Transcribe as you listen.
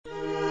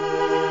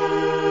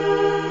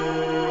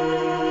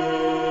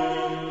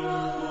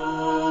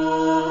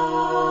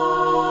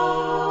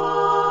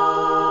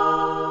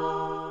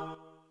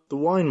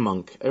Wine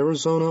Monk,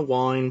 Arizona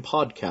Wine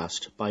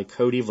Podcast by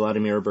Cody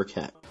Vladimir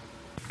Burkett.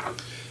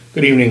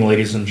 Good evening,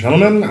 ladies and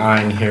gentlemen.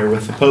 I'm here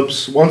with the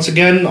Popes once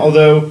again,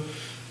 although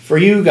for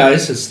you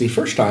guys, it's the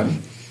first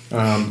time.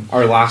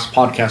 Our last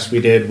podcast we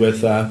did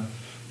with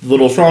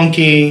Little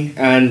Frankie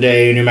and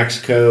a New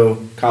Mexico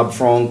Cab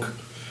Franc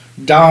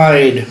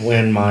died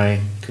when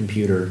my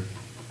computer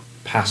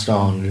passed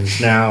on. It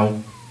is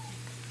now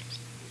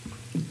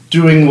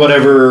doing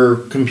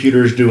whatever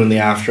computers do in the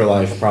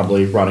afterlife,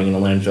 probably rotting in a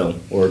landfill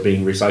or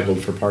being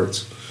recycled for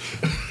parts.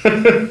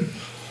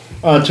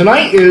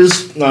 Tonight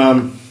is...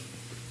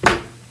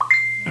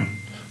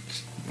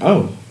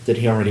 Oh, did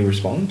he already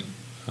respond?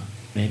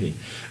 Maybe.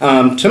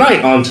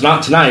 Tonight, on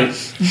Tannat Tonight,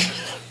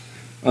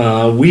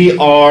 we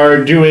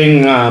are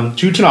doing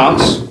two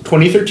Tannats,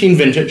 2013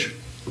 vintage.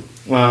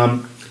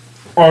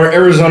 Our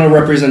Arizona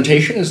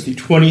representation is the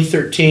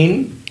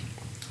 2013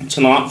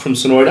 Tannat from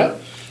Sonoita.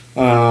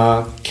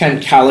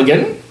 Kent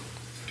Callaghan.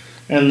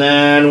 And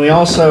then we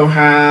also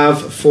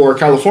have, for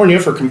California,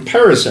 for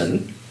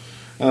comparison,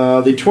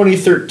 the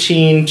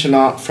 2013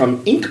 Tannat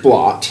from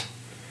Inkblot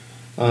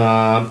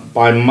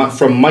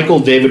from Michael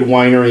David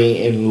Winery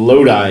in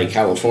Lodi,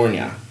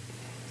 California.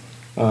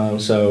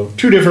 So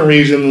two different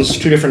regions,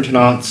 two different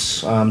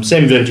Tannats,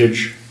 same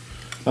vintage,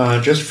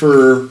 just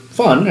for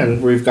fun.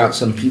 And we've got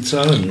some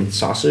pizza and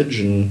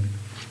sausage and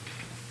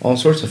all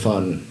sorts of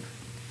fun.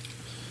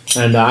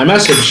 And I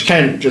messaged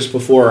Kent just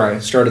before I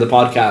started the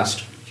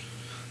podcast,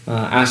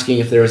 asking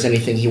if there was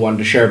anything he wanted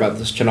to share about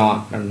this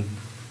Tannat, and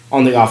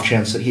on the off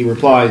chance that he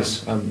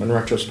replies, in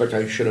retrospect,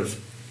 I should have,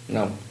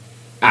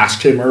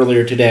 asked him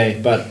earlier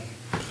today, but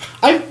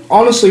I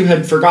honestly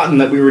had forgotten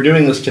that we were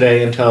doing this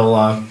today until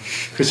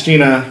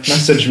Christina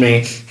messaged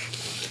me,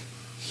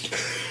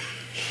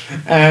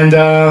 and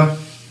I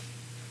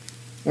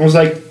was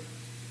like,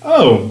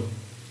 oh,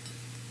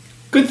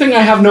 good thing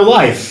I have no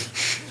life.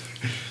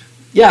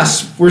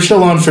 Yes, we're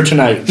still on for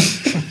tonight.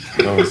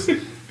 That was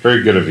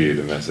very good of you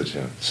to message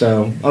him.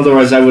 So,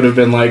 otherwise I would have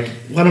been like,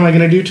 what am I going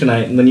to do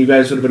tonight? And then you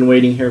guys would have been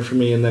waiting here for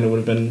me, and then it would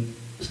have been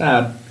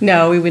sad.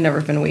 No, we would never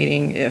have been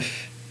waiting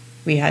if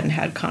we hadn't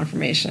had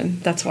confirmation.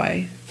 That's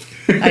why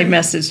I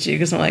messaged you,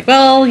 because I'm like,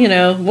 well,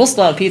 we'll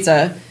still have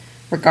pizza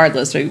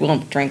regardless. We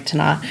won't drink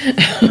tonight.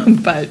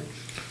 But...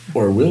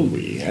 Or will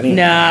we? Anyway.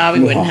 Nah,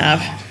 we wouldn't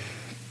have.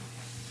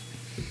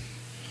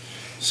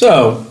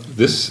 So...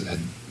 This...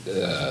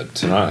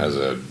 Tannat has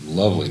a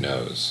lovely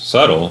nose.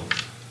 Subtle,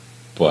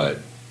 but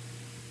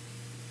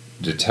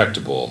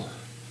detectable,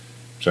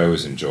 which I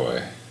always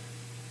enjoy.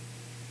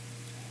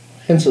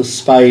 Hints of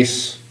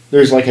spice.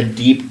 There's like a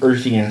deep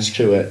earthiness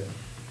to it.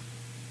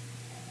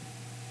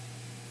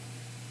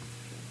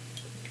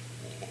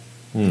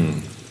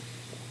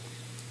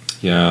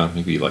 Yeah,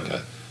 maybe like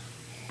a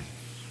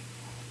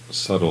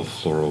subtle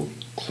floral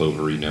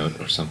clovery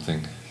note or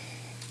something.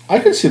 I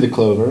could see the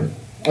clover.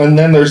 And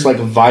then there's like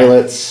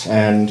violets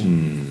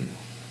and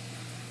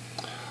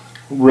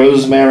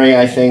rosemary,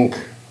 I think.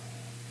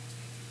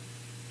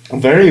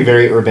 Very,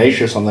 very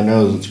herbaceous on the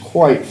nose. It's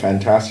quite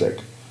fantastic.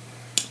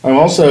 I'm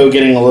also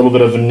getting a little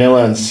bit of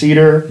vanilla and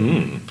cedar.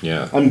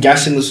 Yeah. I'm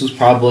guessing this was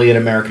probably an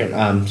American...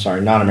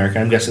 not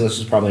American. I'm guessing this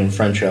was probably in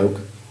French oak,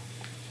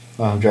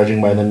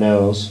 judging by the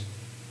nose.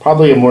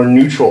 Probably a more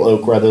neutral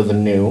oak rather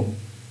than new.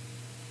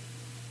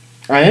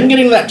 I am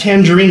getting that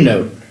tangerine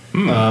note.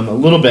 A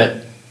little bit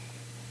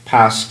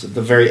past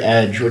the very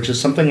edge, which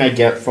is something I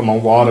get from a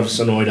lot of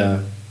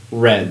Sonoita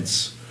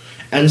reds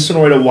and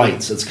Sonoita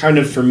whites. It's kind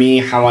of, for me,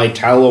 how I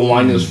tell a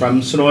wine is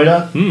from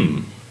Sonoita.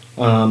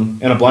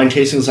 And a blind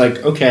tasting is like,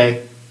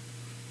 okay,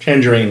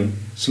 tangerine,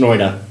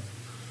 Sonoita.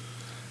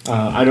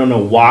 I don't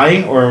know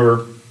why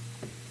or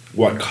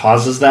what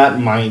causes that.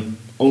 My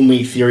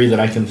only theory that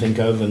I can think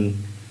of,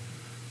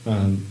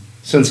 and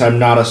since I'm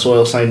not a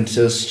soil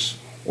scientist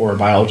or a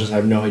biologist, I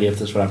have no idea if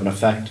this would have an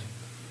effect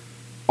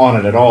on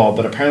it at all,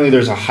 but apparently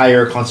there's a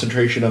higher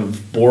concentration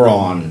of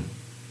boron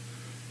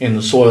in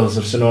the soils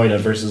of Sonoita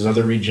versus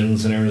other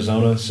regions in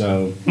Arizona,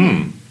 so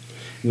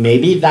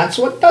maybe that's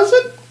what does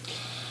it?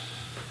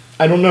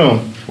 I don't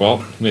know.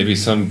 Well, maybe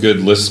some good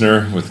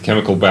listener with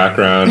chemical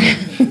background.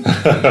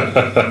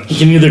 You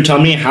can either tell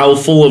me how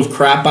full of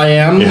crap I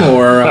am,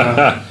 or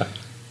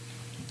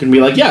can be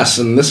like, yes,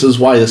 and this is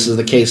why this is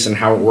the case and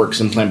how it works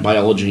in plant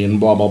biology and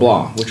blah, blah,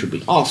 blah, which would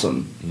be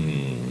awesome.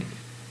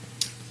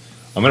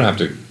 I'm going to have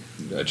to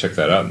check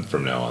that out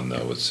from now on,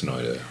 though, with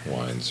Sonoita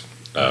wines,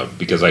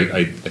 because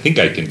I think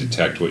I can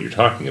detect what you're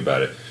talking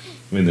about. It,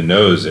 I mean, the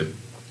nose, it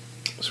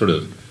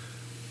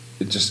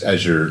just,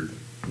 as your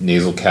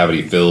nasal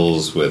cavity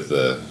fills with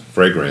the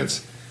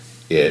fragrance,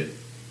 it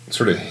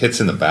sort of hits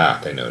in the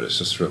back, I notice,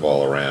 just sort of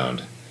all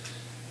around,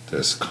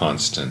 this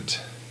constant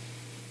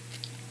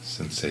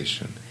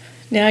sensation.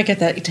 Yeah, I get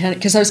that,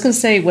 because I was going to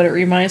say what it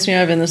reminds me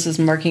of, and this is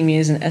marking me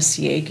as an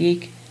SCA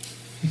geek.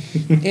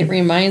 It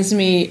reminds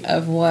me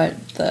of what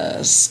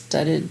the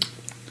studded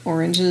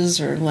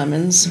oranges or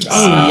lemons, the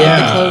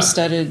clove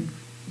studded,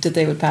 that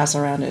they would pass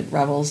around at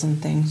revels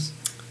and things.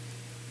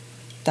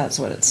 That's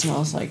what it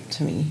smells like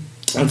to me.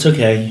 That's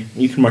okay.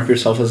 You can mark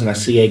yourself as an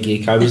SCA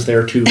geek. I was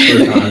there too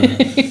for a time.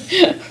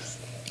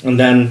 And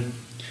then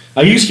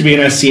I used to be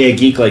an SCA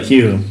geek like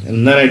you,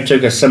 and then I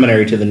took a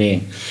seminary to the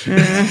knee.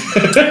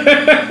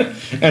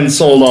 And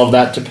sold all of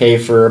that to pay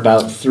for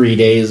about 3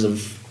 days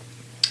of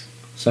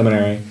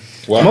seminary.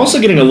 Wow. I'm also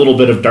getting a little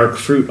bit of dark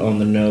fruit on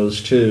the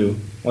nose too,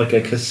 like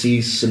a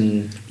cassis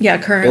and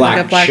currant, black,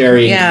 like a black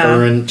cherry,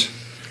 currant.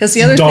 Because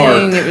the other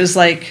dark. thing, it was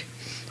like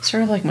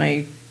sort of like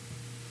my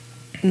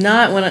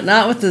not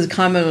with the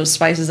combo of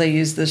spices I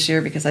used this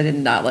year, because I did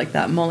not like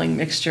that mulling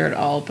mixture at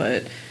all.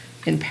 But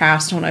in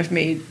past, when I've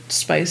made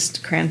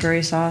spiced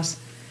cranberry sauce,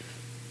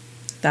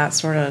 that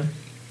sort of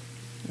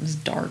was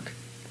dark.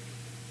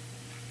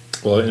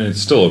 Well, and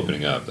it's still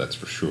opening up, that's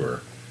for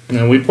sure.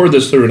 And we poured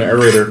this through an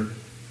aerator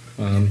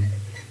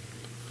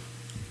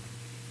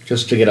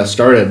just to get us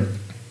started,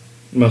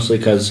 mostly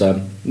because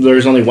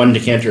there's only one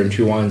decanter and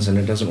 2 wines, and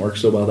it doesn't work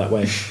so well that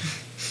way.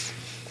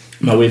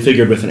 But we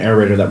figured with an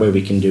aerator, that way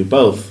we can do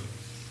both.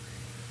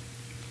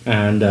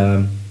 And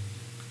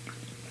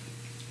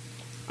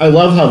I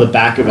love how the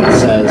back of it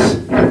says,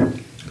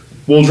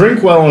 "We'll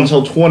drink well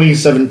until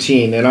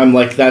 2017," and I'm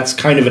like, that's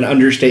kind of an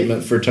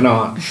understatement for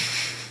Tannat.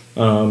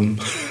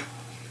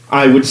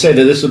 I would say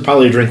that this would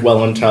probably drink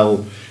well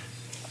until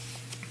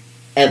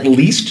at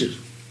least,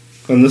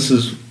 and this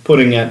is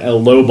putting it a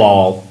low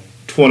ball,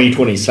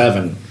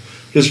 2027.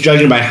 Just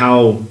judging by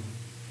how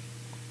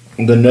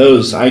the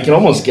nose, I can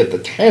almost get the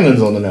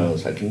tannins on the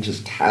nose. I can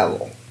just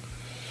tell.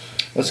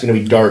 That's going to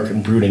be dark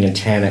and brooding and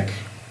tannic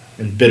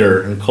and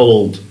bitter and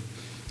cold.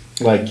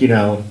 Like,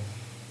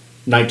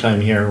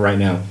 nighttime here right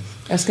now.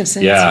 I was going to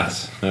say,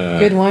 Yes.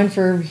 good wine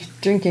for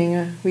drinking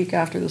a week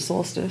after the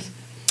solstice.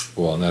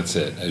 Well, and that's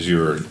it. As you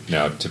were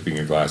now tipping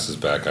your glasses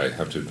back, I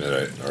have to admit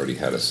I already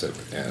had a sip,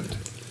 and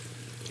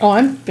Oh,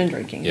 I've been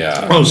drinking.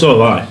 yeah. Oh, so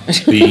have I.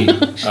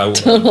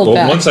 Well,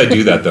 back. once I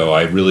do that, though,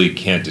 I really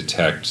can't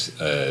detect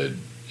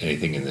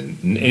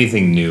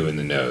anything new in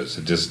the nose.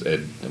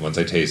 Once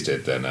I taste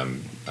it, then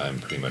I'm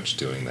pretty much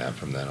doing that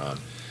from then on.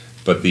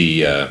 But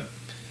I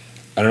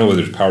don't know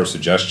whether it's power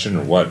suggestion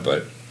or what,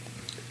 but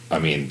I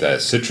mean the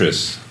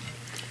citrus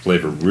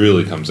flavor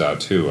really comes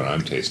out too when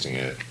I'm tasting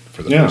it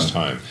for the first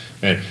time.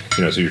 And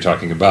so you're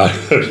talking about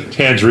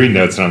tangerine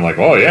notes, and I'm like,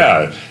 oh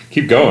yeah,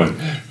 keep going.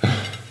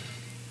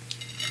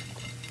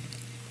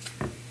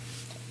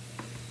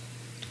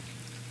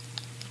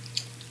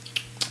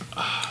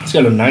 It's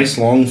got a nice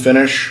long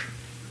finish.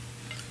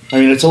 I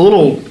mean, it's a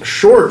little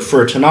short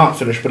for a Tannat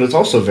finish, but it's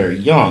also very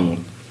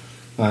young.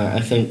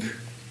 I think,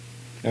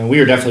 and we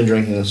are definitely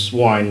drinking this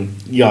wine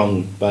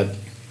young, but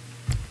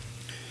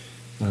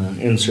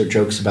insert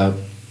jokes about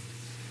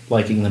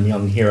liking them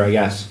young here, I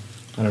guess.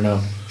 I don't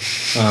know.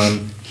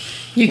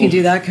 You can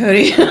do that,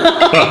 Cody.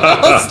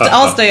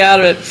 I'll stay out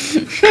of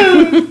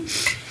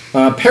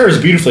it.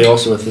 Pairs beautifully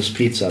also with this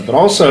pizza, but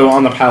also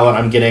on the palate,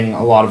 I'm getting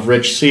a lot of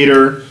rich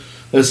cedar,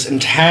 this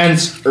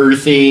intense,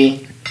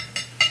 earthy,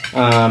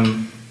 a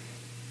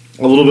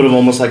little bit of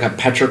almost like a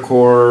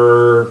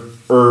petrichor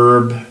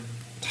herb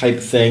type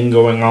thing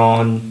going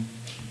on.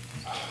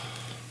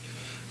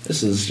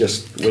 This is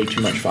just way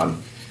too much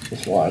fun,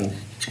 this wine.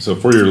 So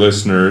for your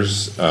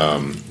listeners,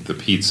 the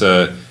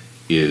pizza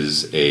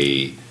is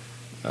it's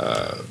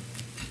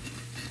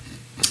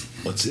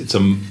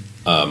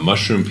a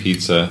mushroom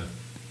pizza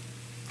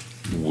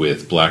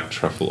with black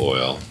truffle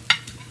oil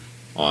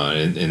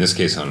in this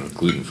case on a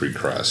gluten-free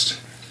crust.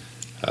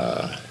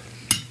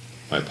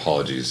 My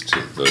apologies to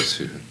those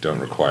who don't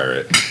require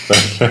it.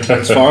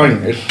 That's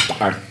fine.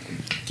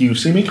 Do you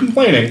see me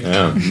complaining?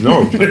 Yeah,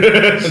 no.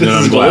 This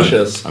is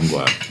delicious. I'm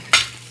glad.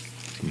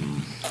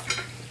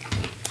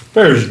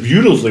 Pairs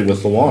beautifully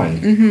with the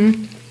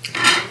wine.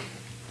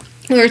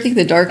 Well, I think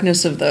the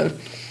darkness of the,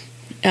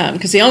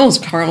 because he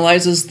almost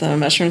caramelizes the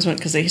mushrooms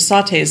because he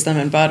sautés them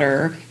in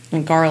butter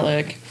and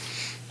garlic,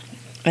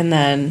 and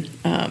then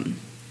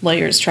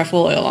layers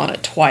truffle oil on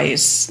it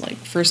twice, like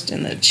first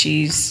in the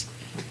cheese,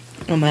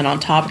 and then on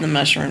top of the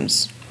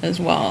mushrooms as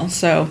well.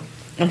 So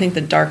I think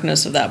the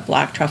darkness of that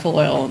black truffle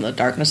oil and the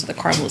darkness of the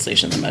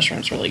caramelization of the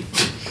mushrooms really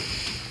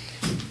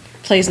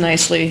plays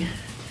nicely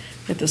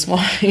with this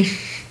wine.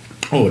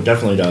 Oh, it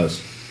definitely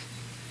does.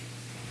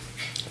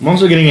 I'm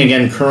also getting,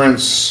 again,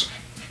 currants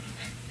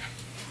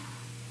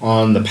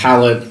on the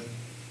palate.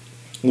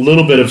 A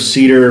little bit of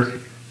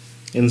cedar,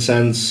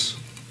 incense.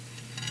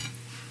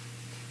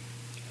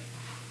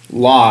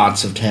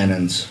 Lots of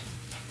tannins.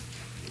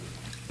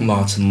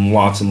 Lots and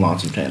lots and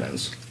lots of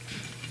tannins.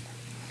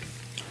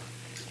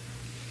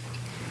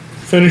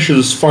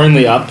 Finishes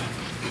finally up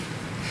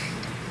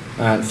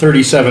at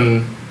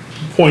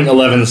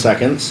 37.11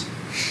 seconds.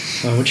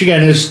 Which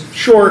again is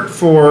short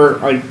for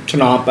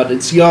Tannat, but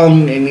it's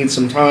young and needs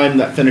some time.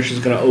 That finish is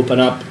going to open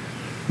up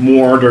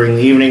more during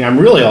the evening. I'm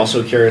really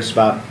also curious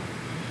about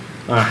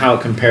how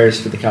it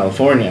compares to the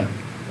California.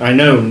 I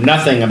know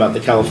nothing about the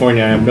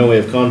California. I have no way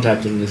of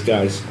contacting these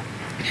guys.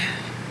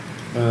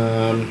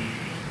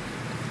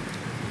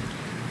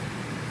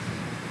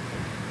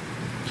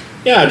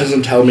 Yeah, it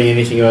doesn't tell me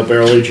anything about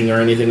barrel aging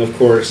or anything, of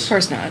course. Of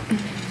course not.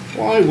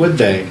 Why would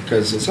they?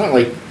 Because it's not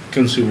like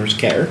consumers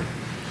care.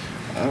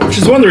 Which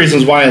is one of the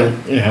reasons why,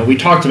 we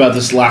talked about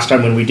this last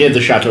time when we did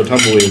the Chateau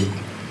Tumbleweed.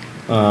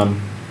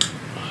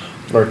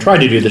 Or tried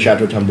to do the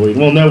Chateau Tumbleweed.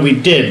 Well, no, we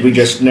did. We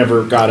just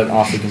never got it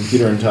off the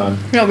computer in time.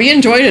 No, we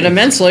enjoyed it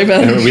immensely,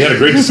 but... We had a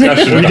great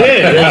discussion. We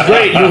did. It was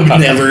great. You'll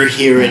never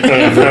hear it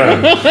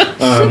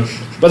ever.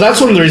 But that's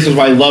one of the reasons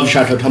why I love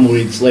Chateau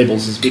Tumbleweed's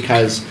labels is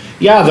because,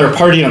 they're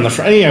party on the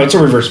front. It's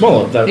a reverse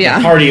molo. The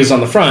party is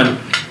on the front.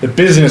 The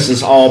business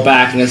is all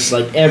back, and it's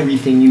like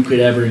everything you could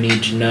ever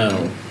need to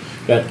know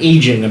about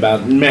aging,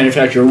 about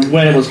manufacture,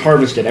 when it was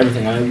harvested,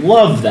 everything. I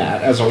love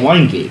that as a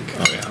wine geek.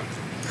 Oh, yeah.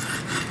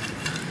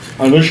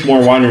 I wish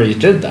more wineries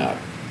did that.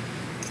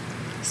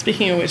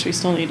 Speaking of which, we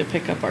still need to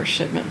pick up our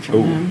shipment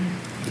from them.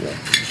 Yeah.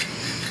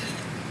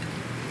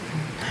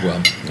 Well,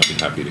 I'll be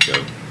happy to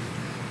go.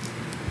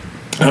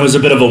 I was a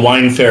bit of a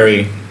wine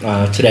fairy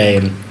today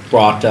and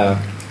brought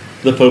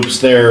the Popes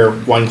their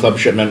wine club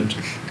shipment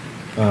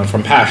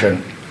from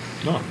Passion.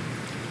 Oh.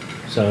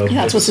 So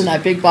that's what's in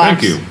that big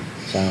box. Thank you.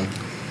 So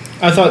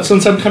I thought,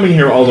 since I'm coming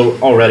here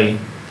already...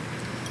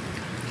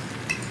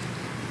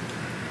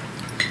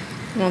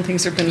 Well,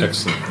 things have been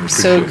Excellent.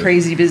 so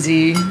crazy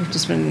busy. We've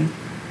just been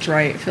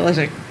dry. I feel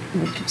like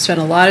we've spent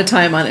a lot of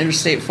time on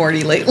Interstate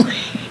 40 lately.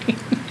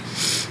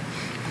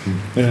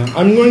 Yeah,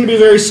 I'm going to be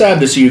very sad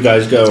to see you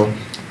guys go.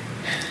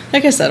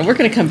 Like I said, we're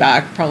going to come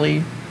back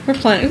probably. I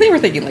think we're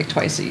thinking like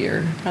twice a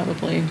year,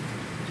 probably.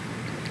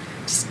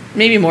 Just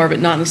maybe more, but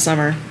not in the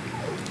summer.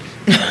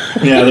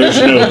 Yeah, there's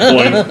no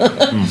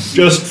point.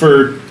 Just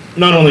for,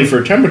 not only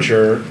for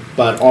temperature,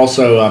 but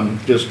also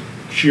just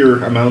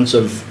sheer amounts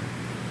of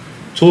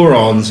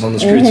tourons on the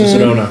streets of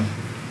Sedona.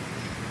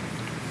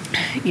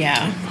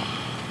 Yeah.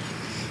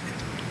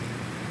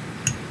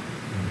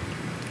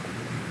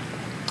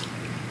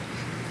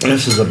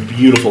 This is a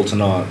beautiful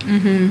Tannat.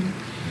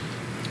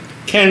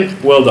 Ken,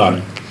 well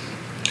done.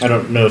 I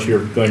don't know if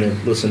you're going to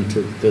listen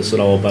to this at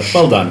all, but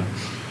well done.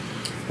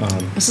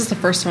 This is the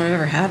first time I've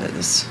ever had it.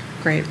 This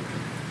grape.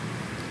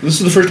 This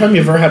is the first time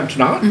you've ever had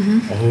Tannat?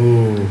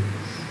 Oh.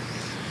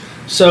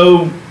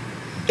 So,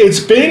 it's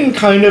been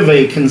kind of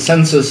a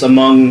consensus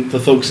among the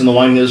folks in the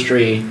wine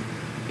industry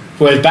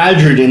who I've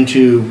badgered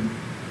into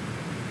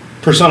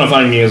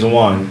personifying me as a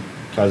wine,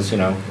 because,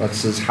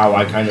 that's just how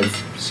I kind of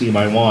see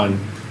my wine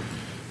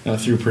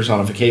through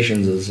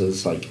personifications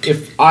is like,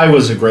 if I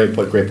was a grape,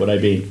 what grape would I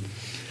be?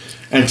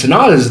 And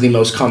Tannat is the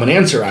most common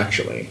answer,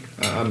 actually.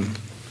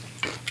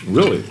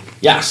 Really?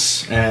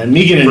 Yes. And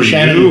Megan and For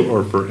Shannon... you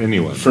or for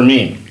anyone? For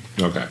me.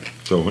 Okay.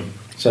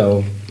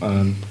 So,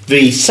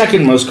 the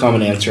second most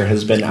common answer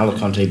has been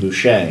Alicante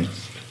Boucher,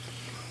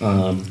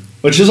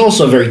 which is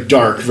also a very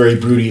dark, very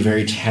broody,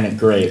 very tannic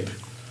grape.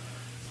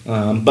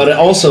 But it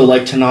also,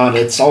 like Tannat,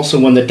 it's also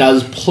one that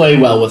does play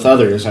well with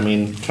others. I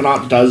mean,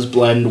 Tannat does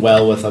blend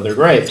well with other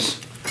grapes.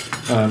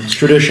 It's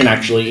tradition,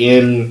 actually,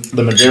 in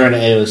the Madeira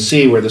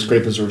AOC, where this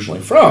grape is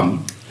originally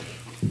from,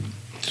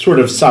 sort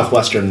of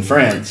southwestern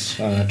France,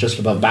 just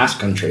above Basque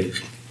Country.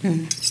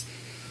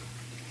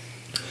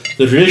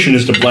 The tradition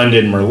is to blend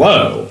in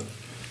Merlot.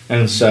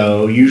 And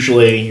so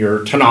usually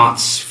your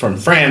Tannats from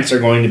France are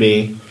going to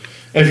be,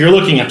 if you're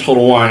looking at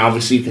total wine,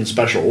 obviously you can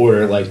special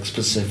order like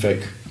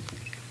specific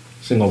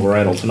single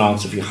varietal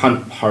Tannats if you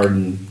hunt hard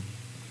and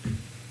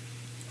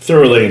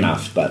thoroughly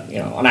enough. But,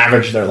 on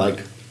average they're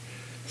like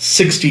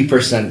 60%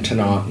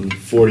 Tannat and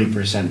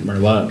 40%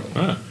 Merlot.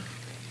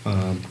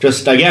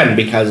 Just, again,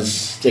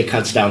 because it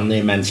cuts down the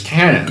immense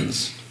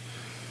tannins.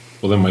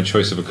 Well, then my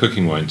choice of a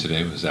cooking wine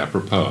today was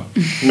apropos.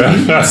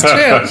 That's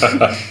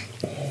true.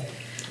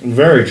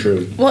 Very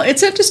true. Well,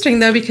 it's interesting,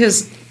 though,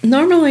 because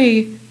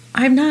normally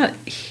I'm not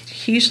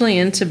hugely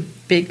into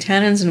big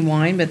tannins in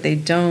wine, but they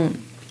don't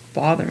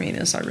bother me.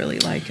 I really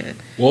like it.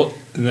 Well,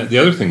 and the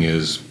other thing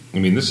is,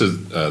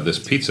 this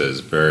pizza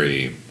is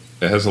it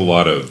has a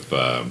lot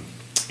of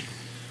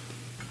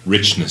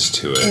richness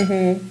to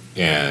it.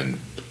 And,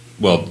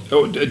 well,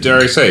 dare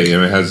I say,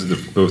 it has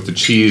both the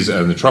cheese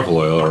and the truffle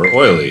oil are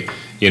oily.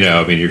 You're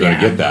going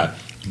to get that.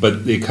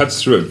 But it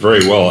cuts through it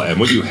very well, and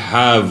what you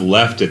have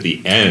left at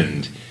the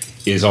end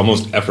is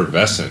almost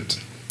effervescent,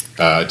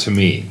 to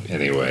me,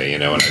 anyway.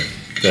 And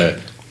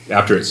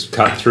after it's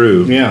cut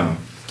through,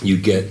 you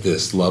get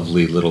this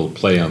lovely little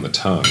play on the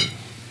tongue.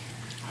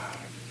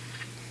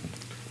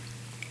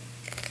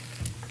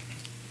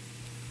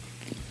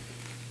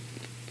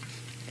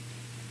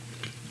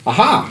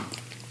 Aha!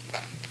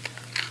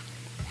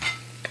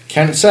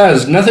 Kent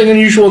says, nothing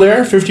unusual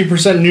there,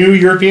 50% new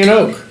European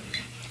oak.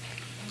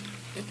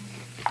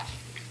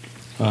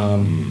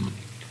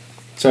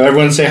 So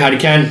everyone say hi to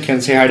Kent.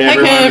 Kent, say hi to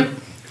everyone. Hi,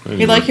 Kent.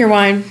 We like your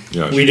wine.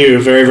 Yes. We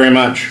do, very, very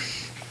much.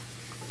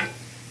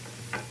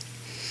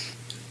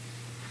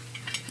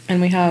 And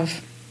we don't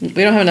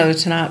have another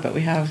Tannat, but we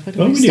have, what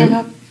do we we still do.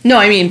 have? No,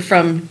 I mean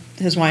from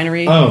his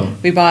winery. Oh.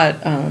 We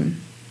bought,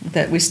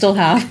 that we still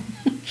have,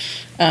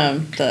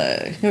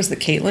 it was the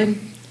Caitlin.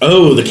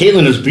 Oh, the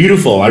Caitlin is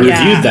beautiful. I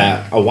reviewed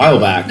that a while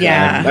back.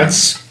 Yeah.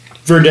 That's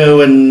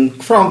Verdot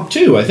and Franc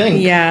too, I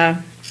think.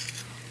 Yeah.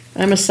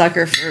 I'm a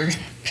sucker for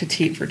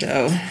Petite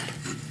Verdot.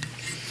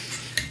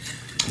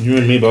 You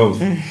and me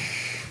both.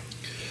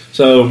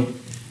 So,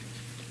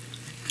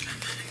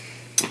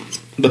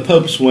 the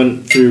Popes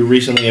went through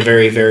recently a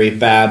very, very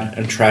bad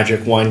and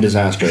tragic wine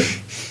disaster.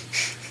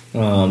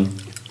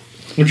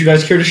 Would you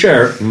guys care to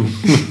share?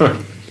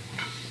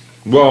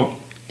 Well,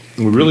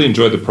 we really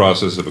enjoyed the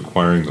process of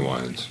acquiring the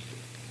wines,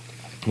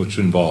 which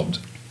involved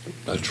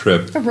a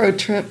trip, A road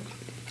trip.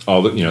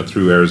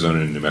 through Arizona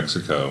and New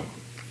Mexico,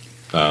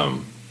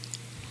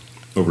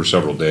 over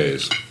several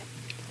days,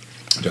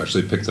 to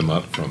actually pick them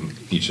up from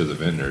each of the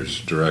vineyards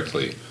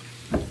directly.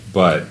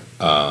 But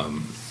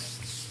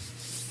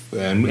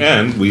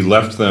and we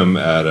left them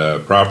at a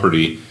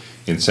property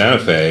in Santa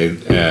Fe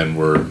and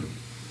were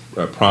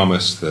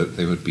promised that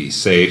they would be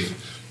safe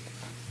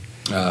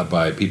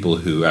by people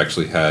who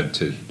actually had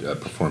to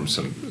perform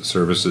some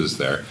services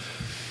there.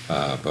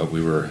 But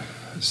we were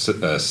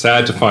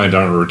sad to find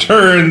on our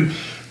return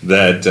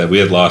that we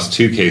had lost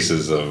 2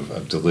 cases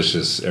of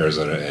delicious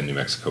Arizona and New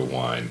Mexico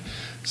wine.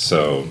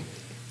 So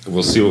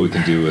we'll see what we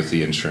can do with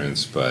the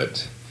insurance,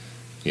 but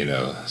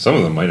some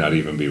of them might not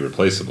even be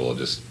replaceable,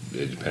 just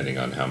depending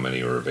on how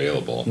many are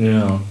available.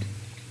 Yeah.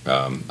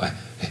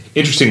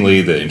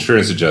 Interestingly, the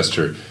insurance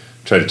adjuster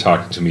tried to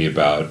talk to me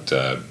about,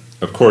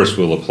 of course,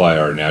 we'll apply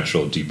our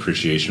natural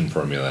depreciation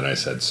formula, and I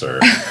said,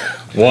 sir,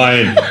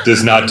 wine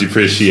does not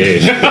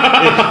depreciate.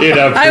 It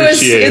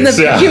appreciates.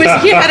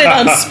 He had it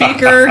on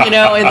speaker,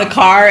 in the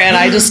car, and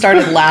I just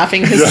started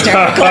laughing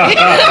hysterically.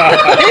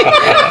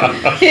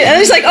 And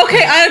he's like,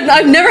 okay,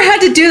 I've never had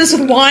to do this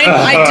with wine.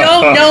 I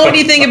don't know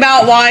anything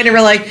about wine. And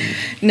we're like,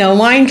 no,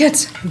 wine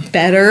gets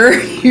better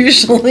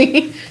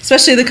usually,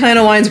 especially the kind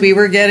of wines we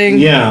were getting.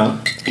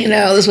 Yeah.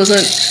 This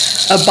wasn't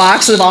a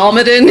box of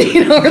Almaden,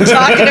 we're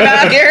talking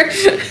about here.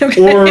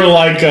 Okay. Or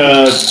like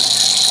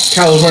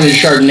California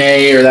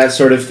Chardonnay or that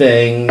sort of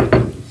thing.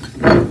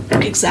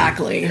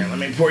 Exactly. Here, let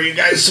me pour you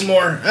guys some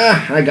more.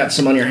 I got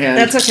some on your hand.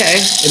 That's okay.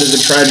 It is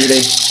a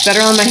tragedy.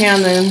 Better on my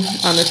hand than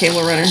on the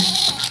table runner.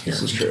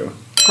 This is true.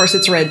 Of course,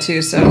 it's red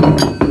too, so.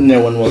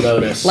 No one will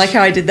notice. Like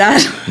how I did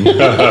that?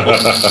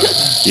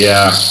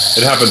 Yeah,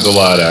 it happens a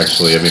lot,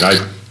 actually. I mean, I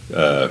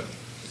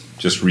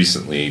just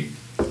recently,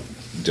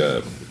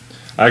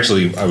 I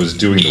was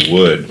doing the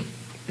wood,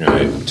 and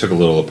I took a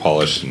little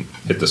polish and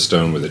hit the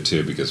stone with it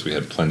too, because we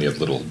had plenty of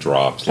little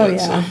drops. Oh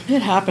yeah,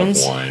 it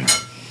happens. Of wine.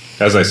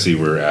 As I see,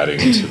 we're adding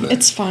to the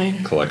it's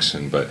fine.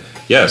 collection, but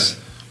yes,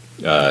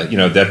 that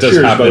does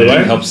Cheers, happen. by the way.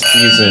 It helps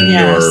season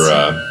Yes.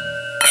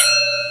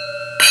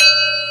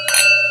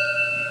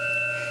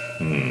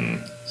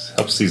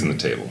 helps season the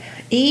table.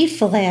 E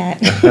flat.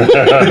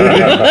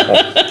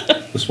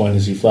 This wine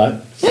is E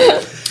flat.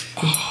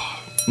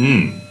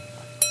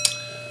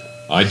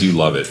 I do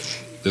love it.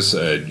 This,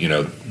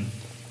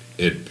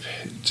 it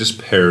just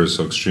pairs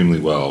so extremely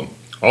well.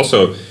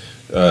 Also,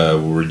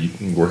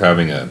 we're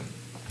having a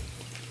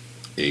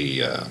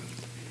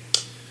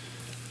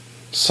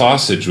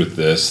sausage with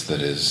this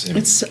that is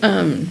It's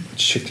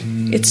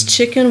chicken. It's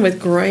chicken with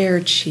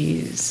Gruyere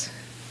cheese.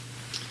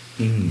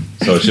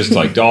 So it's just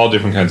like all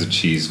different kinds of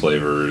cheese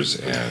flavors,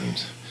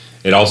 and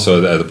it also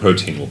the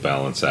protein will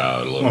balance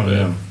out a little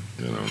bit.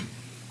 Yeah.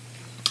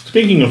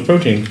 Speaking of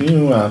protein, can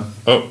you?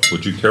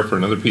 Would you care for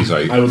another piece?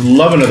 I would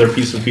love another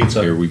piece of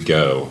pizza. Here we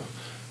go.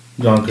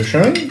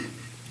 Dankeschön.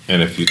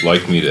 And if you'd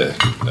like me to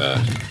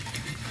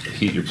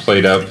heat your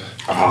plate up,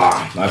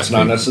 That's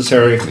not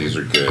necessary. these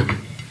are good.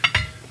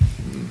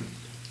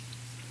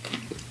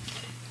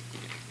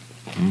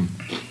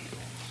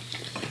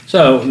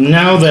 So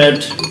now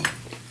that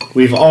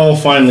we've all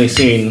finally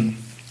seen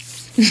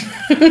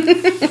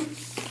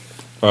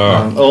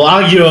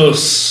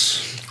Olagios.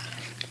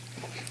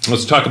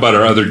 Let's talk about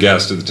our other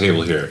guest at the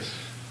table here.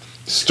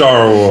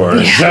 Star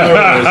Wars.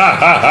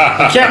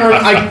 I can't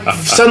remember.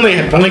 Suddenly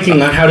am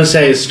blinking on how to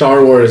say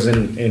Star Wars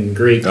in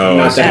Greek.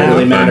 Not that it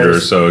really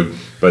matters. So,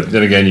 but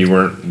then again, you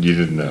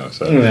didn't know.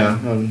 So. Yeah.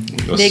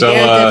 Des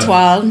Guerres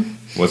d'Étoiles.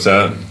 What's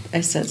that?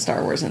 I said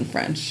Star Wars in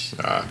French.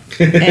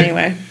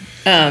 Anyway.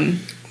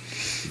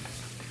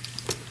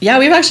 Yeah,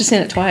 we've actually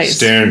seen it twice.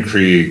 Stan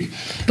Krieg.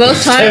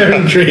 Both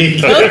times.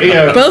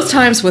 Both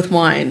times with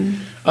wine.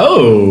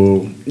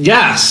 Oh,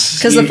 yes.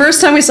 Because the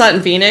first time we saw it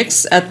in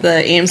Phoenix at the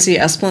AMC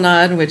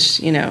Esplanade,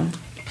 which,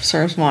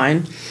 serves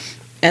wine.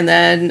 And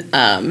then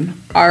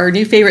our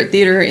new favorite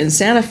theater in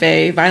Santa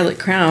Fe, Violet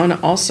Crown,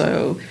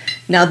 also.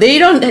 Now, they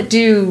don't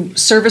do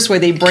service where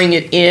they bring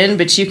it in,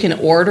 but you can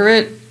order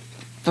it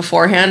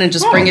beforehand and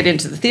just bring it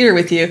into the theater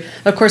with you.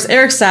 Of course,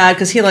 Eric's sad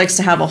because he likes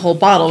to have a whole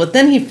bottle, but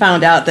then he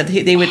found out that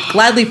they would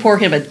gladly pour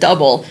him a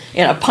double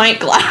in a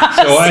pint glass.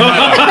 So I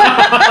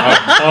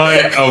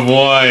had a pint of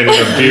wine in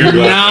a beer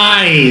glass.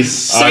 Nice.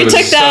 So he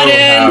took that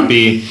in.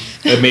 Happy.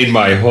 It made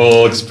my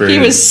whole experience.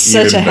 He was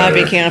such a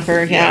happy better.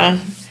 camper, yeah.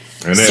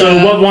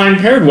 So what wine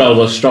paired well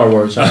with Star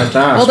Wars? I have to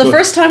ask. Well, the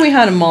first time we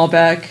had a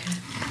Malbec,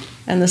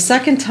 and the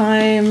second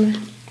time,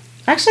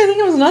 actually, I think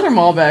it was another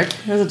Malbec.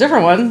 It was a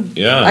different one.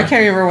 Yeah. I can't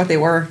remember what they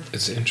were.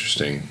 It's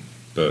interesting,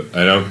 but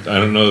I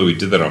don't know that we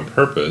did that on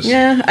purpose.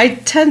 Yeah, I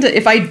tend to,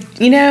 if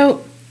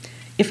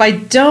if I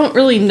don't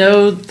really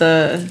know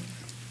the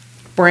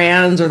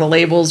brands or the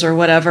labels or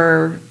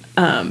whatever,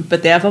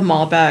 but they have a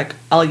Malbec,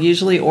 I'll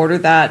usually order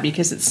that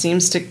because it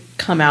seems to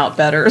come out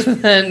better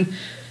than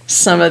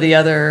some of the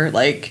other,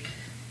 like,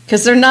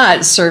 because they're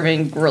not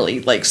serving really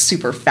like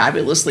super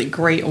fabulously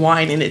great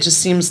wine, and it just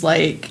seems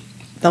like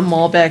the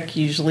Malbec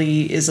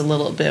usually is a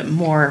little bit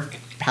more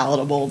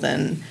palatable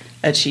than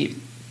a cheap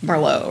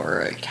Merlot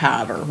or a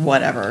Cab or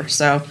whatever.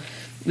 So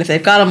if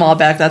they've got a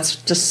Malbec, that's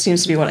just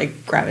seems to be what I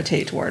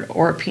gravitate toward,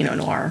 or a Pinot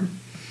Noir.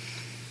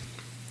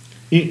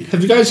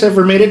 Have you guys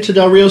ever made it to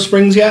Del Rio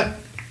Springs yet?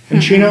 In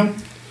Chino?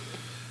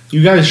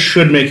 You guys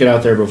should make it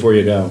out there before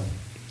you go.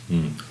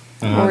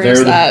 Where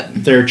is that?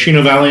 They're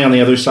Chino Valley on the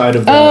other side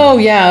of the... Oh,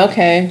 yeah,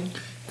 okay.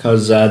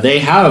 Because they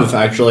have,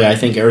 actually, I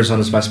think,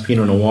 Arizona's best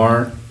Pinot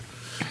Noir.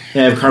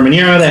 They have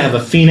Carmenere, they have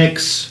a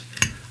Phoenix.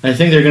 I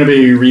think they're going to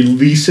be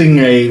releasing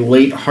a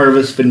late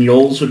harvest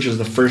Vignoles, which is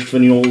the first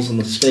Vignoles in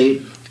the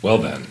state. Well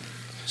then,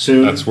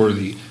 soon. That's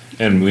worthy.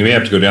 And we may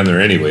have to go down there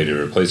anyway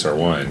to replace our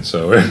wine,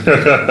 so...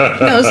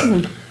 No, this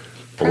is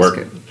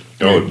Prescott.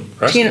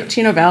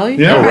 Chino Valley?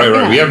 Yeah. Oh, right.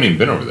 Yeah. We haven't even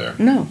been over there.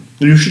 No.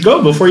 You should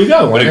go before you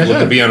go. But it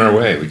could be on our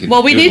way.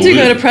 We need to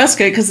go to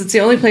Prescott because it's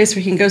the only place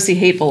where you can go see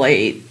Hateful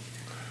Eight.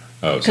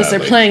 Oh, because they're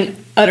playing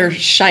utter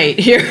shite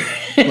here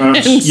in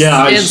I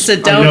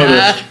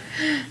Sedona.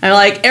 I'm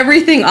like,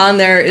 everything on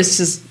there is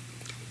just...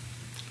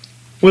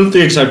 With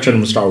the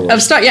exception of Star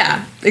Wars.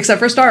 Except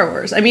for Star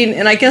Wars. I mean,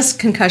 and I guess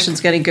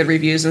Concussion's getting good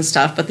reviews and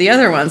stuff, but the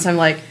other ones, I'm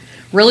like,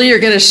 really, you're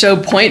going to show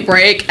Point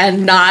Break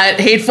and not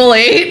Hateful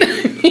Eight?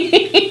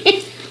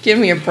 Give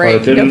me a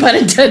break. No pun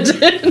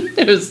intended.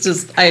 It was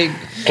just,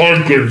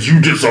 How could you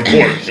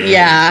disappoint?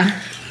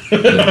 Yeah.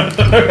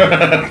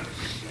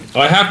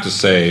 I have to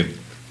say,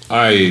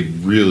 I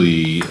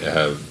really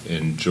have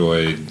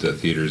enjoyed the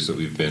theaters that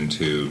we've been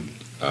to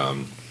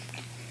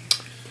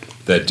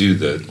that do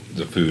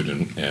the food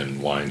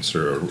and wine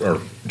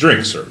or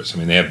drink service. I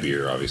mean, they have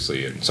beer,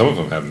 obviously, and some of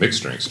them have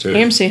mixed drinks, too.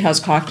 AMC has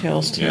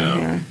cocktails, too.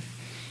 Yeah.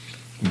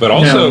 But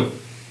also... No.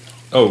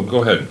 Oh,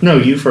 go ahead. No,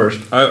 you first.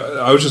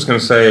 I was just going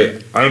to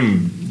say,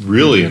 I'm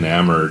really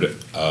enamored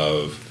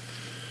of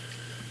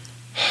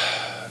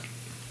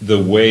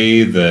the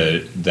way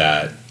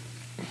that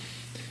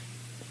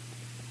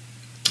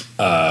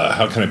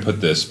how can I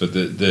put this? But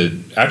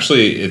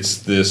actually, it's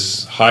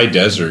this high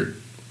desert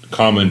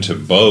common to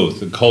both,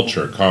 the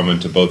culture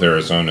common to both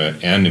Arizona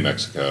and New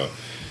Mexico.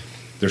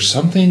 There's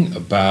something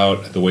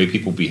about the way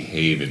people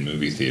behave in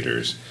movie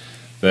theaters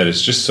that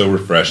is just so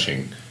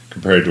refreshing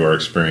compared to our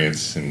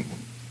experience in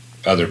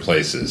other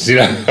places, you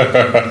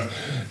know.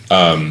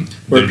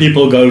 Where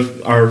people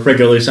are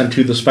regularly sent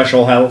to the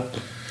special hell.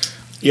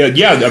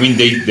 Yeah. I mean,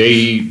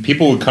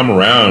 people would come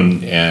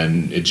around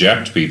and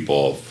eject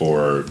people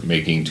for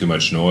making too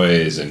much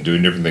noise and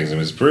doing different things. And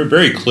it was very,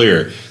 very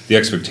clear the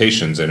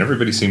expectations, and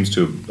everybody seems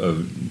to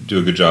do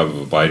a good job of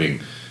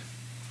abiding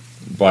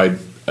by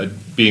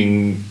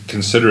being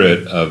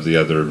considerate of the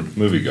other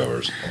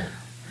moviegoers.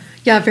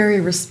 Yeah,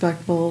 very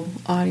respectful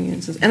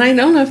audiences, and I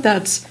don't know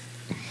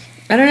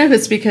if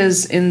it's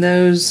because in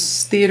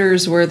those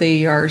theaters where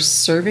they are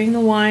serving the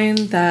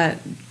wine that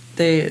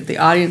the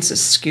audience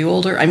is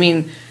skewed, or I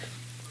mean,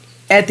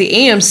 at the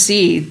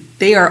AMC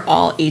they are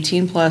all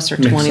 18 plus or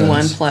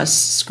 21 plus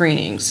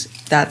screenings.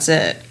 That's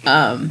it.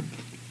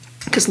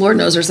 Because Lord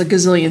knows there's a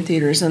gazillion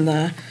theaters in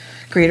the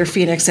greater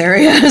Phoenix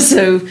area.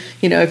 So,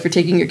 you know, if you're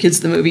taking your kids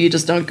to the movie, you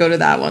just don't go to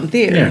that one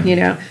theater, you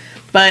know.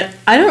 But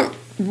I don't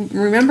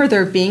remember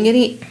there being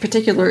any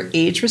particular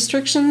age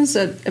restrictions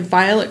at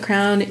Violet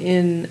Crown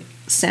in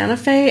Santa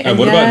Fe. And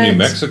what about New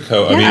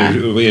Mexico? Yeah. I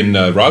mean,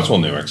 in Roswell,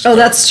 New Mexico. Oh,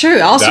 that's true.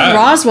 Also,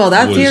 Roswell,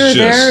 that theater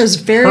there is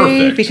very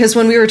perfect. Because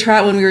when we were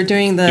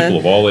doing the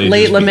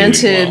late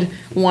lamented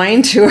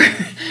wine tour,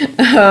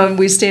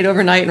 we stayed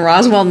overnight in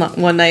Roswell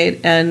one night,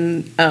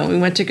 and we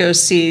went to go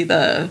see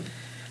the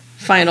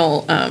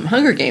final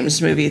Hunger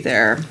Games movie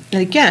there.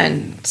 And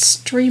again,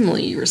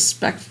 extremely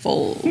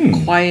respectful,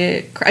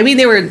 quiet. I mean,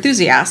 they were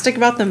enthusiastic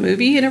about the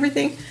movie and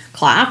everything,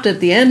 clapped at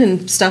the end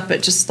and stuff,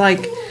 but just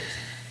like.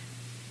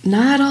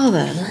 Not all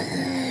the.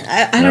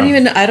 I don't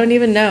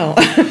even know.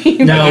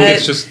 No,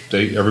 it's just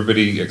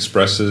everybody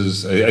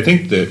expresses. I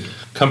think the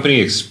company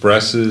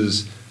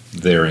expresses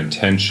their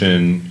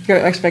intention,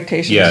 your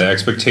expectations. Yeah,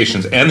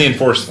 expectations, and they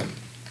enforce them.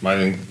 I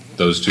think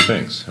those two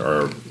things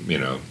are, you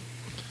know.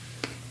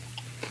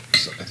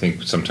 I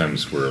think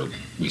sometimes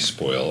we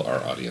spoil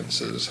our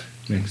audiences.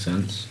 Makes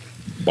sense.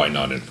 By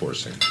not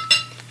enforcing.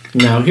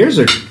 Now, here's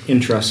an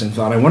interesting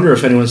thought. I wonder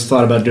if anyone's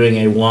thought about doing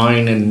a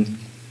wine and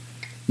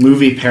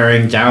movie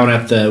pairing down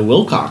at the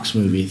Wilcox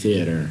movie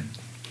theater.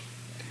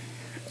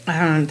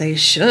 They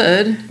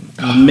should.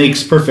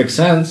 Makes perfect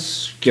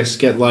sense. Just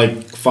get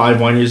like 5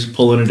 wineries,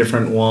 pull in a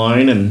different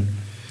wine, and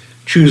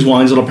choose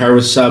wines that'll pair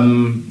with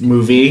some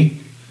movie.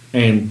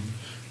 And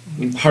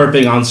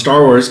harping on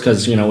Star Wars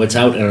because, you know, it's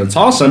out and it's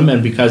awesome,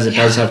 and because it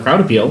does have crowd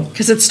appeal.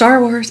 Because it's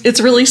Star Wars.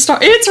 It's really Star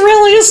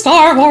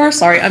Wars.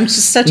 Sorry, I'm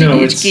just such a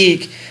huge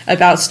geek.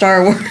 about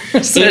Star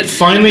Wars. It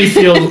finally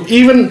feels,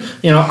 even,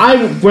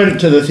 I went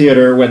to the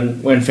theater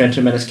when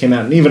Phantom Menace came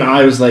out, and even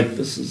I was like,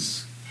 this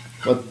is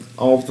what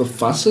all the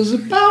fuss is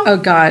about? Oh,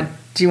 God.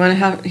 Do you want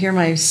to hear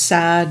my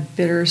sad,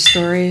 bitter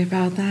story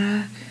about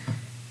that?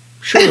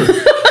 Sure.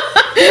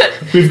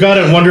 We've got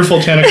a wonderful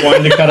Tannat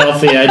wine to cut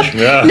off the edge.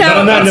 Yeah. No,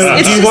 on that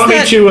note, do you want me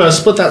to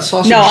split that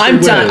sausage? No, I'm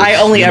done. Ways? I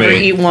only ever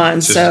eat one,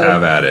 just so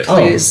have at it.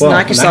 please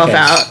knock yourself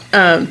out.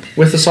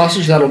 With the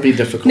sausage, that'll be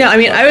difficult. No, I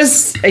mean, I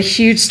was a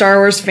huge Star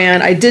Wars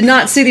fan. I did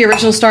not see the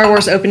original Star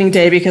Wars opening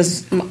day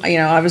because,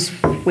 I was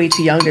way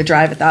too young to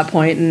drive at that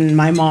point, and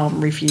my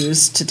mom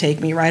refused to take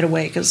me right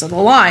away because of the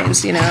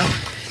lines,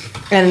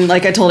 And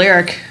like I told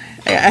Eric,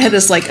 I had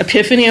this like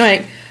epiphany. I'm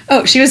like,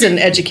 oh, she was in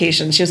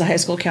education. She was a high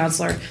school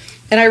counselor.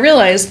 And I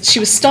realized she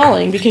was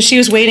stalling because she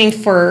was waiting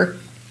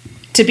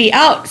to be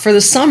out for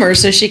the summer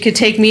so she could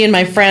take me and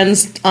my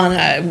friends on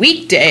a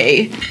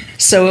weekday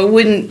so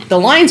the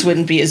lines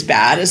wouldn't be as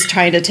bad as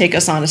trying to take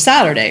us on a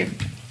Saturday.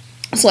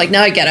 So like,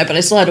 now I get it, but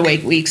I still had to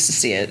wait weeks to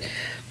see it.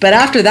 But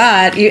after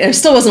that, I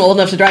still wasn't old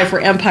enough to drive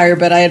for Empire,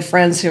 but I had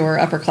friends who were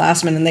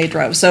upperclassmen and they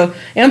drove. So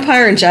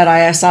Empire and Jedi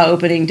I saw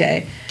opening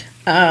day.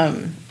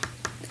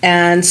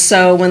 And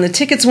so when the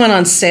tickets went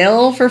on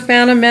sale for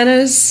Phantom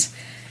Menace,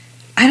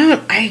 I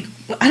don't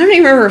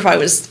even remember if I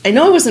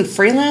know I wasn't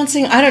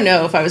freelancing. I don't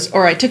know if I was,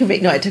 or I took a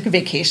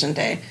vacation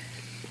day.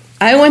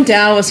 I went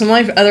down with some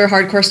of my other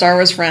hardcore Star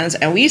Wars friends,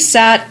 and we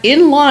sat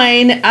in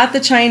line at the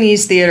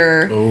Chinese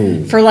theater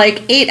for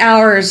like 8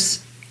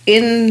 hours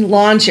in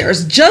lawn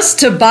chairs just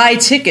to buy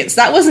tickets.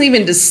 That wasn't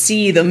even to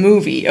see the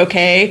movie,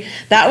 okay?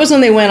 That was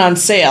when they went on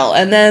sale,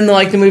 and then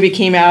like the movie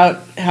came out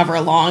however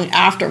long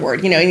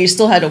afterward, and you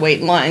still had to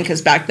wait in line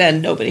because back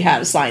then nobody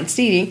had assigned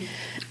seating.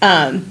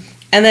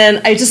 And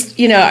then I just,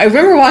 I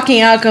remember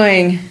walking out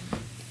going,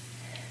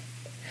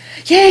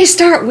 yay,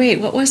 wait,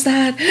 what was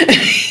that?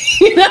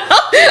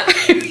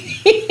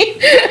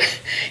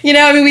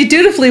 I mean, we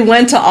dutifully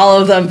went to all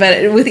of them,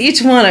 but with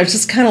each one, I was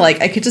just kind of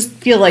like, I could just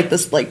feel like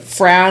this like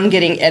frown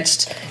getting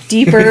etched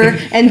deeper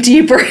and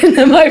deeper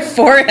into my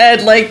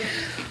forehead, like,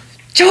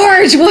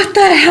 George, what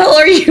the hell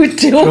are you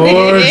doing?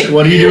 George,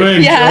 what are you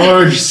doing? Yeah,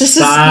 George,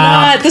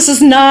 stop. This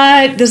is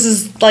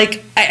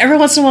like, every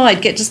once in a while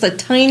I'd get just a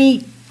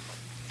tiny,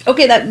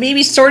 okay, that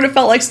maybe sort of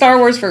felt like Star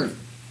Wars for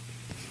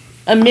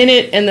a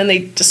minute, and then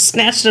they just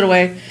snatched it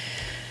away.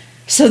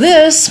 So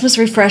this was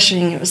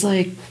refreshing. It was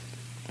like,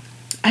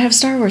 I have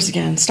Star Wars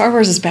again. Star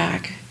Wars is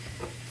back.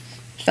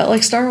 Felt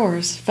like Star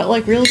Wars. Felt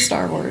like real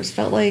Star Wars.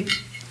 Felt like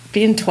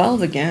being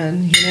 12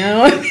 again,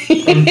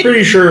 I'm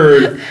pretty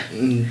sure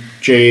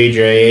J.J.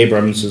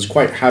 Abrams is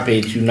quite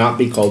happy to not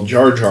be called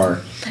Jar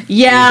Jar.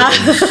 Yeah.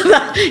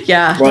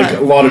 Yeah. Like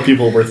a lot of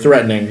people were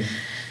threatening.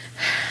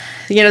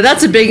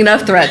 That's a big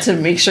enough threat to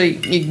make sure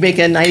you make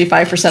a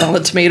 95% on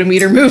the tomato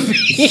meter movie.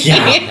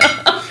 Yeah.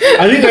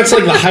 I think that's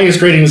like the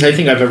highest ratings I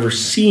think I've ever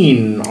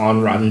seen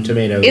on Rotten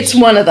Tomatoes. It's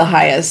one of the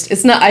highest.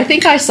 It's not. I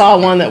think I saw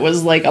one that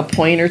was like a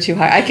point or two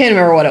high. I can't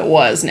remember what it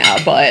was now,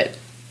 but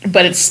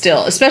it's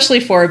still, especially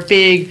for a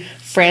big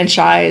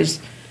franchise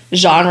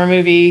genre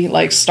movie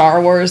like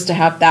Star Wars, to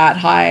have that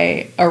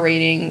high a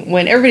rating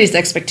when everybody's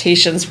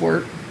expectations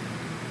were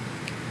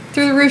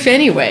through the roof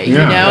anyway,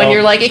 and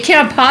you're like, it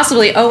can't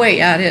possibly. Oh wait,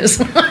 yeah, it is.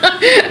 But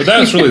that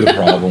was really the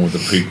problem with the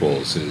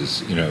prequels.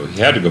 Is he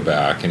had to go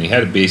back and he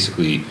had to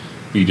basically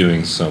be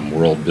doing some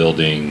world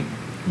building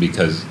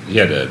because he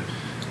had to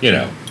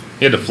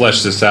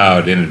flesh this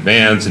out in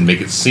advance and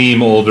make it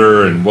seem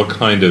older, and what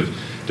kind of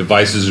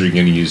devices are you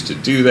going to use to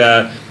do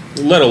that,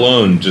 let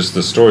alone just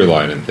the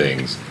storyline and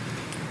things.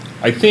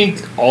 I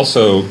think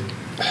also,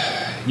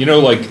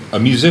 like a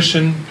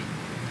musician,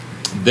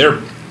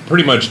 they're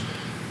pretty much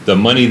the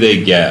money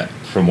they get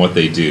from what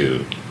they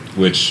do,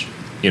 which,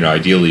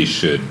 ideally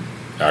should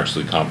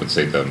actually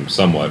compensate them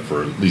somewhat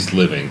for at least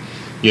living,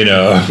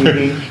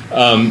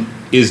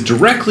 is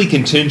directly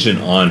contingent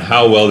on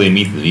how well they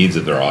meet the needs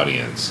of their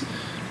audience.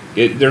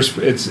 Yes, you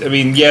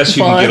can get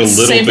a little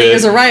same bit thing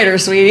as a writer,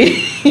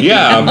 sweetie.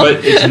 Yeah,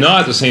 but it's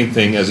not the same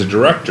thing as a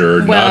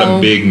director, not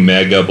a big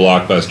mega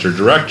blockbuster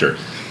director.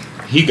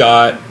 He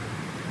got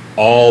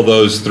all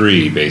those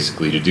three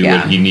basically to do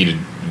what he needed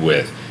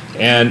with.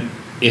 And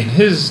in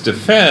his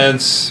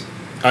defense,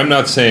 I'm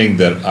not saying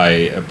that I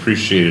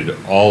appreciated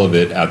all of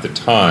it at the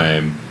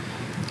time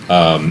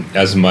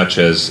as much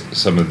as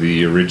some of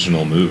the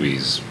original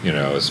movies,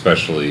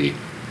 especially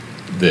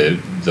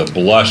the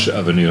blush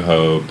of A New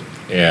Hope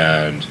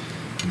and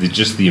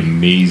the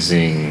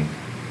amazing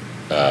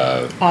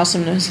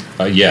awesomeness.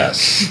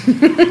 Yes,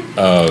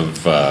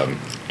 of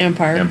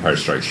Empire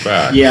Strikes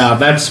Back. Yeah,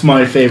 that's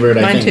my favorite.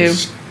 Mine I think.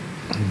 too.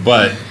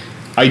 But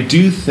I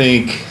do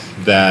think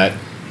that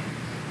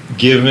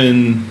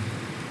given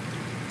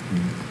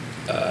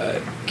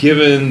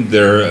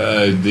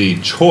the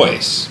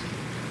choice,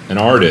 an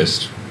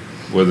artist,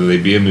 whether they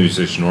be a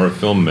musician or a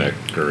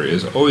filmmaker,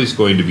 is always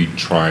going to be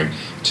trying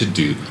to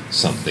do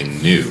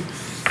something new.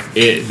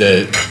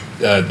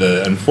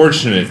 The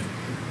unfortunate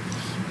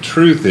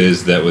truth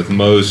is that with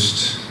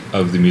most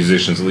of the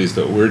musicians, at least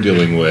that we're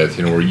dealing with,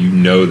 you know, where you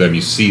know them,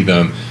 you see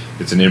them,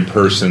 it's an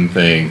in-person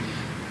thing.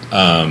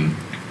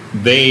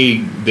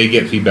 They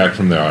get feedback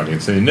from their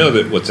audience, and they know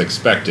that what's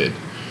expected,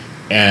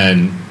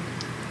 and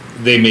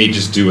they may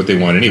just do what they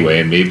want anyway,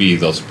 and maybe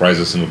they'll surprise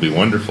us and it'll be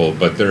wonderful.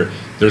 But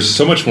there's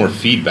so much more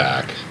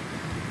feedback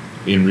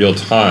in real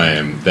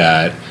time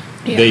that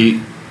they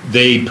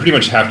pretty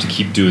much have to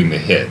keep doing the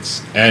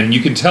hits, and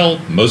you can tell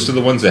most of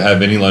the ones that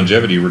have any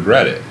longevity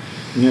regret it.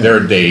 Yeah.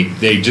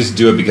 They just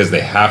do it because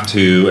they have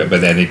to,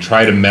 but then they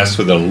try to mess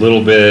with it a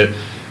little bit,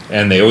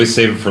 and they always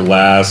save it for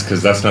last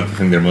because that's not the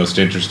thing they're most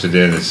interested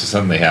in. It's just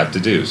something they have to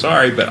do.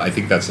 Sorry, but I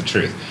think that's the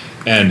truth.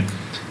 And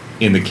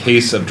in the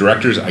case of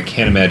directors, I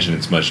can't imagine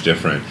it's much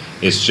different.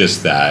 It's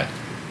just that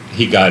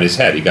he got his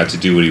head. He got to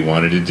do what he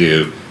wanted to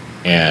do,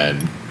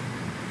 and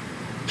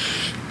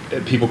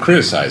people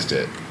criticized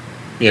it.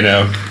 You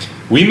know,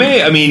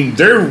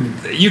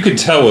 you could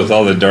tell with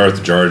all the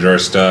Darth Jar Jar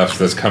stuff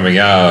that's coming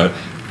out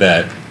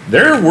that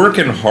they're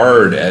working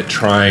hard at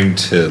trying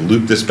to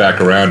loop this back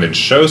around and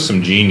show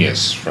some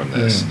genius from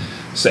this.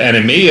 So, and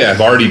it may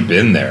have already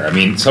been there. I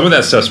mean, some of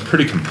that stuff's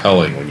pretty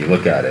compelling when you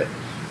look at it.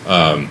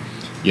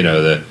 You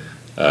know, the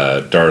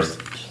Darth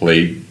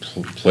Plagueis,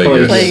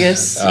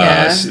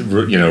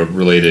 you know,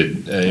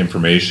 related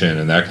information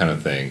and that kind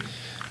of thing.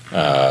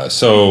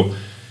 So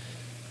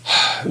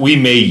we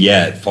may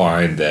yet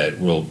find that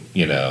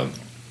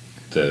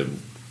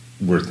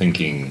we're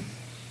thinking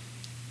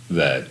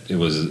that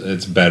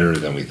it's better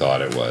than we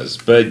thought it was.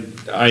 But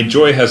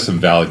Joy has some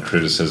valid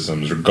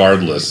criticisms,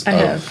 regardless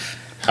of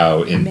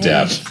how in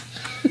depth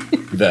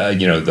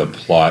the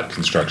plot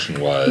construction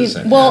was,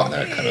 and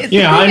that kind of thing.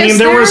 Yeah, I mean,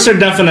 there were some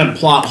definite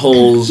plot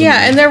holes.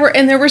 Yeah, and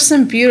there were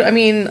some beautiful. I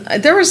mean,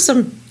 there was.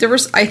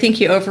 I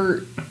think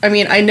I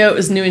mean, I know it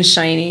was new and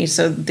shiny,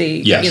 so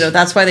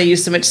that's why they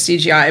used so much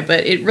CGI.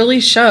 But it really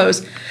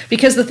shows,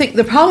 because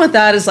the problem with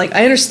that is, like,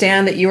 I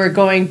understand that you are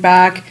going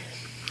back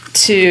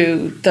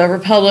to the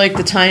Republic,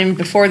 the time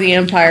before the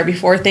Empire,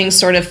 before things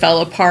sort of fell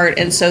apart,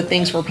 and so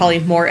things were probably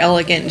more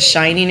elegant and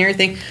shiny and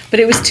everything, but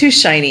it was too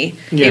shiny.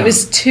 Yeah. It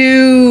was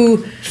too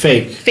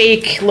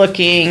fake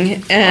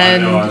looking.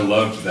 And I know, I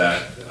loved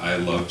that. I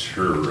loved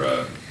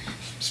her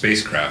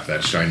spacecraft,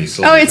 that shiny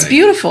silver it's thing.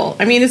 Beautiful.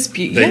 I mean, it's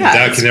beautiful.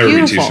 That can never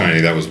be too shiny.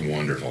 That was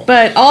wonderful.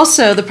 But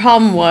also, the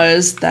problem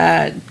was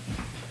that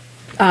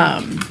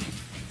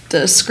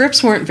the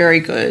scripts weren't very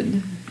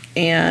good,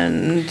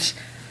 and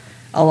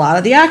a lot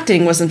of the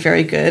acting wasn't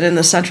very good, and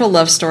the central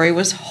love story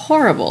was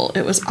horrible.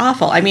 It was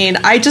awful. I mean,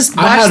 I just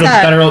watched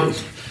that.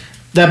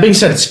 That being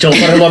said, it's still a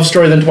better love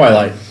story than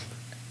Twilight.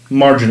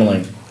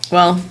 Marginally.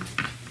 Well,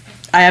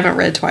 I haven't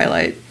read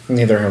Twilight.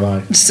 Neither have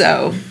I.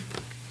 So,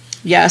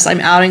 yes,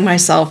 I'm outing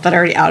myself, but I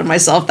already outed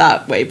myself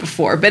that way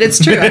before. But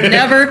it's true.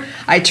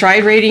 I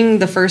tried reading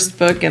the first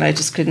book, and I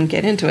just couldn't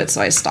get into it, so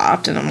I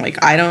stopped. And I'm like,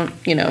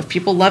 if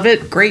people love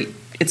it, great.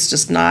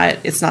 It's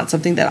not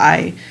something that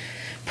I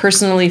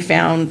personally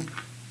found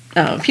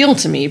appealed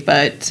to me,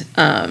 but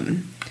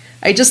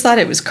I just thought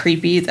it was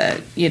creepy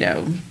that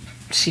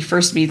she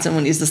first meets him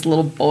when he's this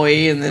little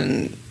boy, and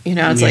then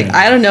it's like,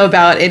 I don't know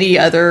about any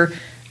other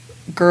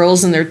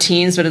girls in their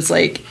teens, but it's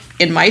like,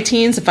 in my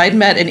teens, if I'd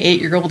met an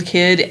 8-year-old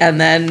kid and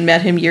then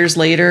met him years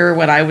later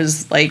when I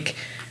was like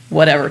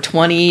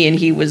 20 and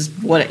he was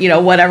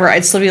whatever,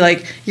 I'd still be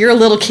like, you're a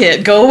little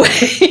kid, go away.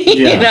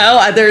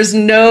 There was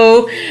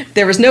no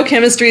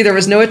chemistry, there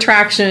was no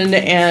attraction,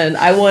 and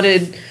I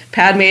wanted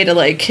Padme to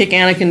like kick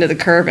Anakin to the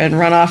curb and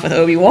run off with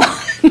Obi-Wan.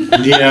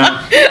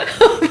 Yeah.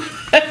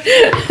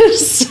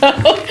 So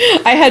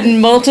I had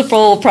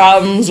multiple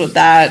problems with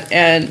that,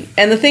 and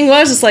the thing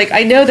was, it's like,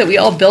 I know that we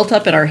all built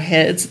up in our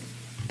heads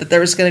that there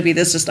was going to be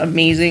this just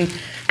amazing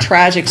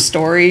tragic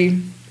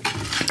story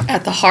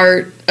at the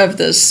heart of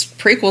this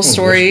prequel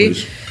story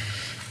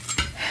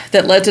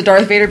that led to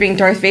Darth Vader being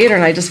Darth Vader,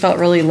 and I just felt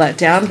really let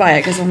down by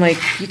it, because I'm like,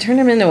 you turned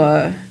him into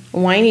a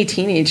whiny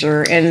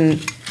teenager,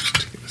 and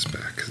taking this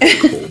back because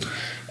it's cold.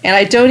 And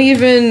I don't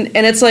even,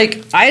 and it's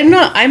like,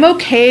 I'm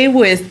okay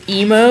with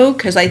emo,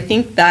 because I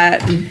think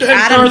that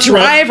Adam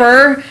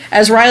Driver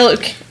as Kylo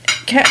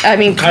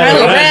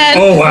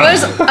Ren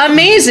was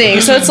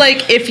amazing. So it's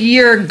like, if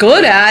you're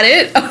good at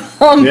it,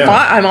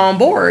 I'm on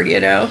board,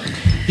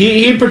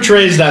 He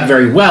portrays that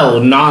very well,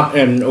 not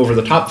in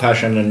over-the-top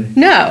fashion. And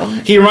no.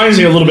 He reminds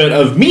me a little bit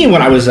of me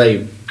when I was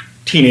a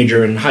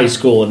teenager in high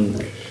school.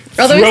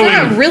 Although he's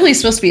not really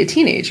supposed to be a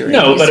teenager.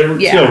 No, but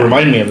it still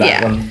reminded me of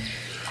that one.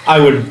 I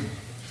would,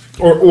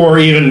 or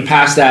even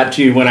past that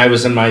to when I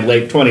was in my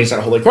late 20s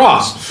at Holy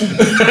Cross.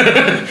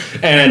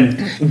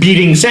 And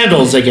beating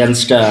sandals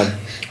against...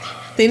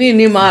 They need a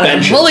new motto.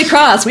 Benches. Holy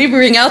Cross, we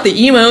bring out the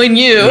emo in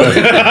you.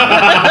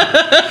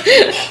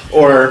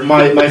 Or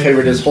my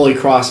favorite is Holy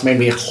Cross made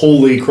me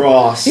Holy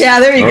Cross. Yeah,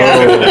 there you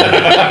go.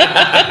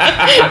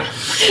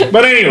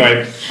 But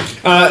anyway,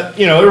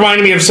 it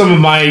reminded me of some of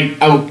my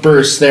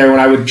outbursts there when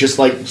I would just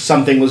like,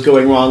 something was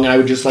going wrong, and I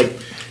would just like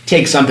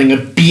take something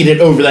and beat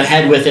it over the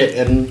head with it,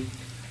 and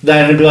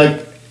then it'd be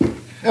like,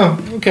 oh,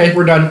 okay,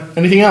 we're done.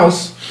 Anything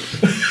else?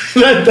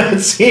 that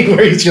scene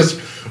where he's just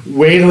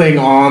wailing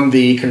on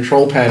the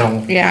control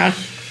panel. Yeah.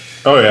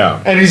 Oh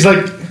yeah. And he's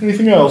like,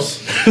 anything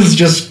else? It's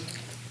just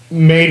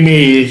made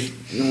me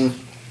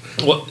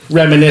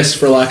reminisce,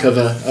 for lack of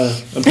a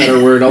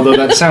better word, although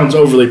that sounds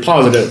overly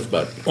positive.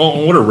 But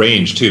Well, what a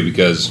range too,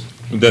 because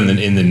then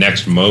in the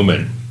next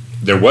moment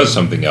there was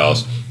something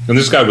else, and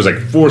this guy was like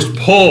force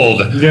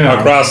pulled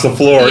across the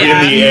floor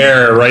in the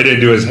air right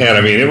into his hand.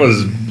 I mean, it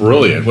was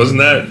brilliant, wasn't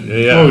that?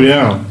 Yeah. Oh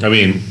yeah. I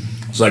mean,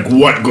 it's like,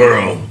 what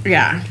girl?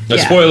 Yeah.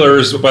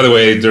 Spoilers. By the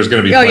way, there's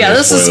going to be.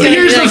 This is.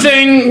 Here's the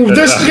thing.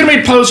 This is going to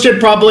be posted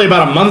probably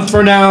about a month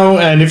from now,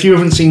 and if you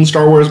haven't seen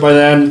Star Wars by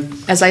then,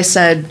 as I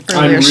said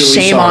earlier, really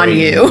shame sorry. on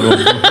you.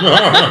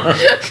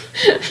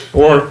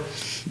 Or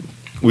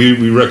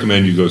we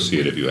recommend you go see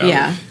it if you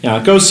haven't.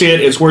 Yeah, go see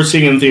it. It's worth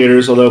seeing in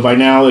theaters. Although by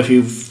now, if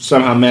you've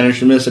somehow managed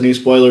to miss any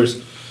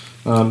spoilers,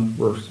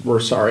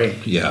 we're sorry.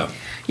 Yeah.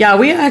 Yeah,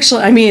 we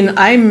actually. I mean,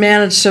 I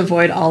managed to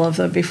avoid all of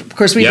them. Of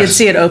course, we did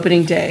see it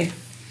opening day,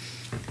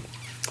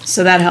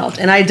 so that helped.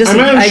 And I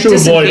managed to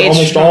avoid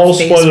almost all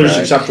spoilers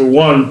except for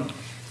one.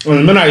 And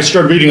the minute I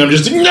started reading, I'm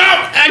just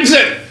no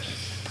exit.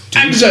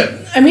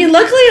 I mean,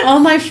 luckily,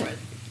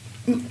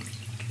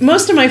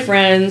 most of my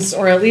friends,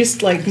 or at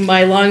least like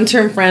my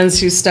long-term friends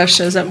whose stuff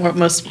shows up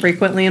most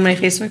frequently in my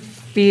Facebook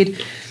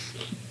feed,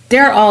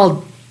 they're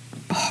all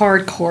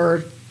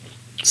hardcore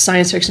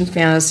science fiction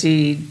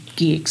fantasy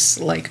geeks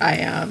like I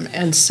am.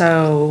 And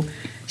so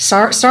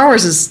Star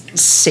Wars is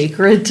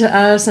sacred to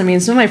us. I mean,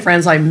 some of my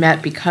friends I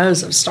met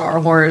because of Star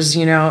Wars,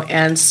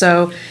 and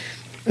so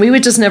we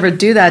would just never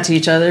do that to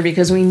each other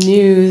because we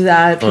knew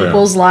that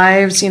people's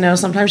lives,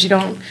 sometimes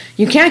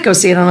you can't go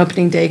see it on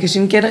opening day because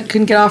you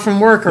couldn't get off from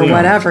work or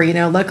whatever.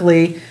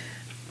 Luckily,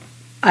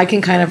 I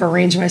can kind of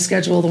arrange my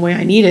schedule the way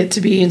I need it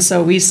to be, and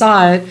so we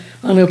saw it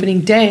on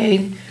opening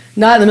day,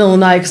 not in the middle of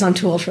the night because I'm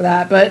too old for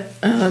that, but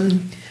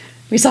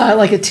we saw it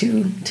like at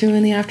 2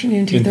 in the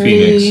afternoon, 2:30. In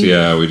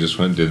Phoenix, we just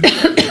went and did.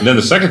 And then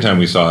the second time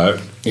we saw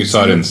it,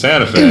 saw it in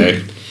Santa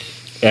Fe.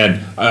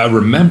 And I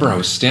remember I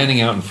was standing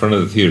out in front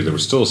of the theater. There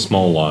was still a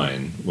small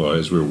line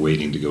as we were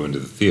waiting to go into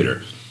the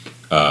theater.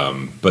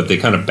 But they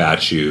kind of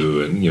batch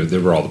you, and there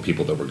were all the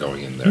people that were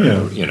going in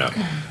there.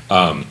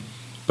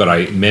 But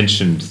I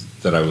mentioned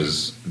that I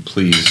was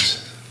pleased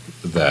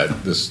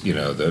that this,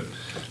 that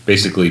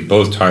basically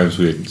both times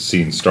we had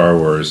seen Star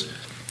Wars,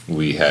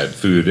 we had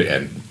food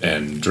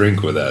and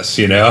drink with us,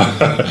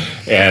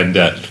 and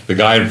the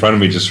guy in front of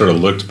me just sort of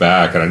looked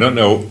back, and I don't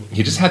know,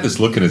 he just had this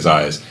look in his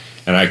eyes.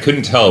 And I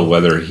couldn't tell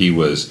whether he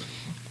was,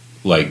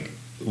 like,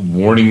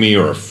 warning me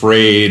or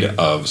afraid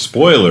of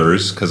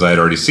spoilers because I had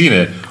already seen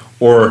it,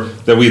 or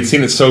that we had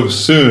seen it so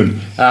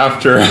soon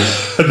after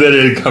that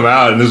it had come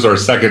out, and this was our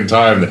second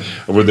time that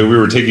we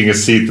were taking a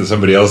seat that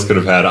somebody else could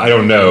have had. I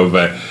don't know,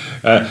 but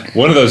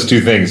one of those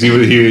two things.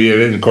 He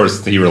and of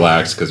course, he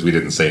relaxed because we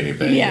didn't say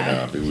anything.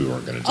 Yeah. We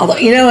weren't going to do Although,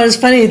 that. It's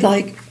funny,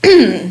 like,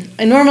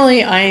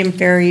 normally I am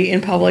very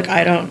in public.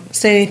 I don't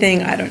say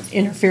anything. I don't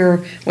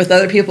interfere with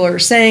other people or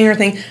saying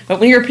anything.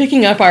 But when you're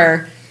picking up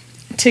our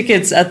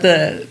tickets at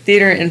the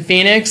theater in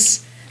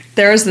Phoenix,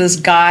 there's this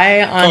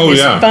guy on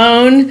his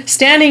phone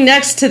standing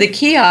next to the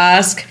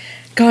kiosk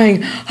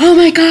going, "Oh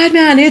my God,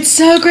 man, it's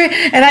so great."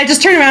 And I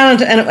just turned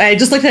around and I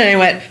just looked at him and I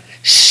went,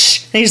 "Shh."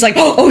 And he's like,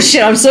 oh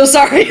shit, I'm so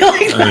sorry.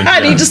 Like that.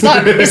 And he just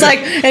thought, he's like,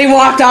 and he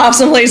walked off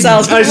someplace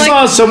else. I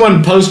saw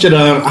someone posted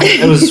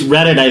it was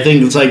Reddit, I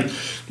think. It's like,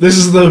 this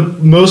is the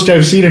most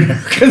I've seen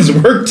Americans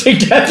work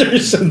together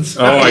since.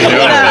 Oh, I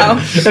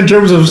know. In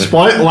terms of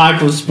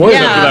lack of spoilers.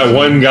 Except for that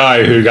one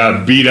guy who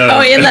got beat up.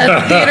 Oh, in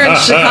the theater in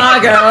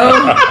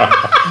Chicago.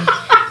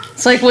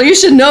 It's like, well, you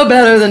should know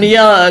better than to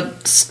yell a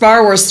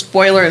Star Wars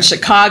spoiler in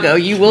Chicago.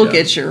 You will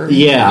get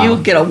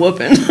you'll get a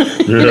whooping,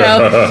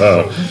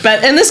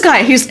 But and this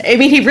guy, he's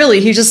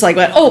just like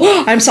went,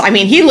 oh, I'm sorry. I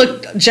mean, he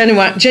looked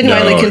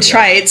genuinely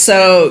contrite,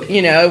 so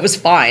it was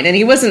fine, and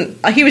he was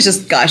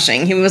just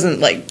gushing. He wasn't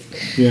like,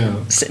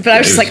 But I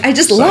was just like, I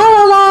just la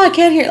la la, I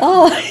can't hear.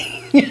 Oh,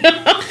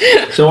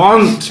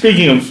 So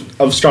speaking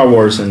of Star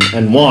Wars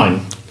and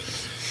wine,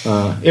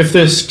 if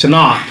this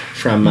Tannat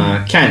from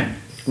Kent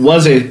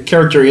was a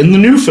character in the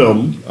new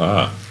film,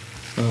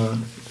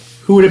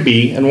 who would it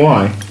be and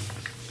why?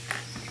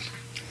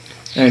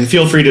 And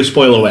feel free to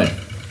spoil away.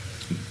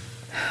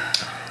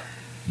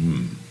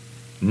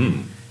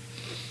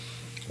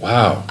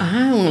 Wow.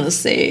 I want to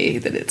say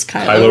that it's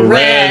Kylo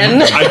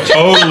Ren. I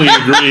totally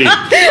agree.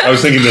 I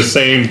was thinking the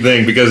same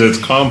thing because it's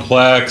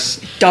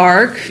complex,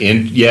 dark,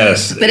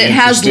 yes, but it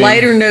has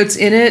lighter notes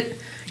in it.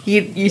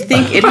 You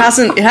think it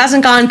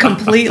hasn't gone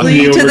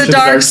completely to the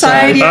dark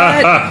side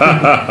yet.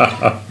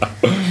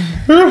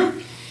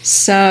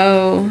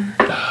 So,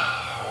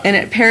 and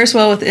it pairs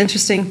well with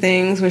interesting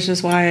things, which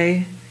is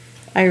why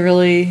I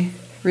really,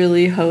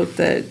 really hope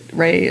that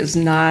Rey is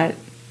not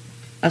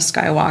a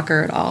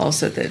Skywalker at all,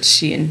 so that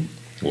she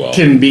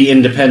can be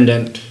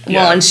independent.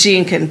 Well, and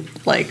she can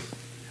like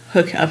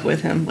hook up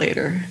with him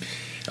later.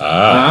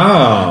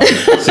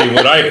 See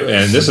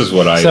this is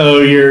what I. So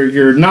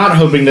you're not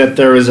hoping that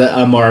there is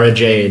a Mara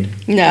Jade.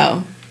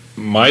 No.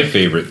 My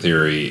favorite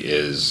theory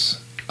is,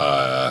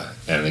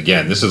 and and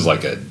again, this is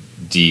like a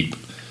deep,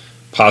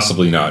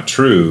 possibly not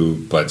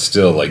true, but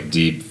still like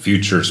deep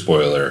future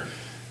spoiler.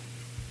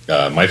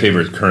 My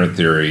favorite current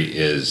theory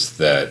is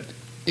that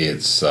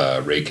it's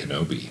Rey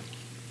Kenobi.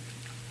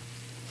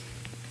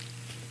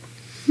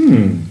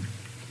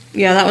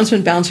 Yeah, that one's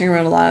been bouncing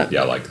around a lot.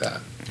 Yeah, I like that.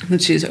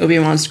 That she's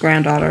Obi-Wan's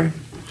granddaughter.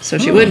 So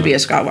she wouldn't be a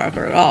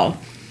Skywalker at all.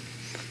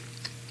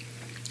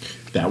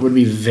 That would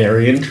be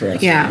very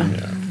interesting. Yeah.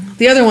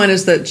 The other one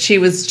is that she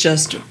was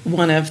just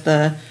one of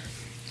the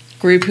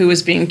group who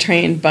was being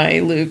trained by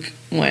Luke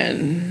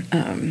when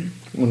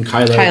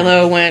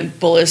Kylo went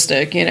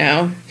ballistic,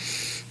 and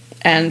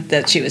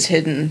that she was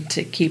hidden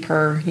to keep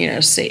her,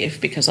 safe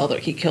because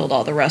he killed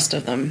all the rest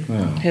of them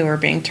who were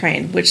being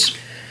trained, which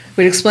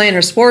would explain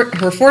her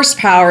force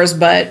powers,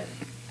 but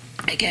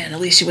again, at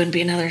least she wouldn't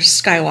be another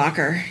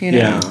Skywalker,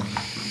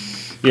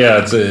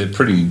 Yeah, it's a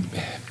pretty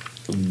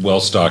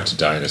well-stocked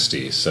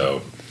dynasty,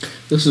 so...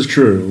 This is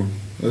true.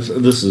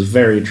 This is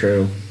very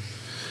true.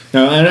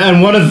 Now,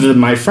 and one of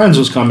my friends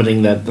was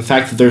commenting that the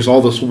fact that there's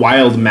all this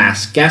wild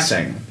mass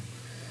guessing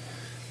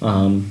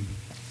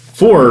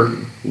for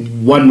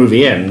one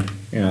movie in,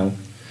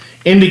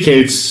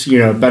 indicates,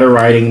 better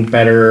writing,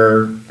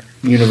 better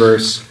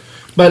universe.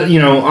 But,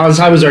 as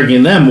I was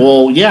arguing them,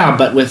 well, yeah,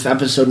 but with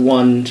episode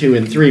 1, 2,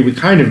 and 3, we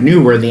kind of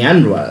knew where the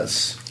end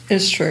was.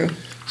 It's true.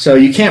 So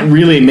you can't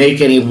really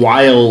make any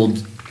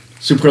wild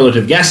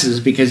superlative guesses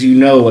because you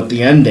know what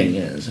the ending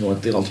is and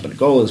what the ultimate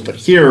goal is. But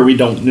here, we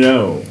don't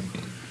know.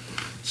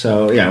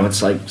 So,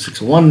 it's like 6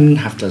 of one,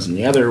 half dozen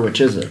the other, which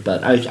is it?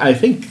 But I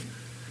think,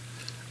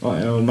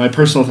 my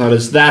personal thought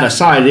is, that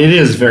aside, it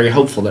is very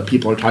hopeful that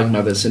people are talking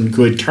about this in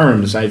good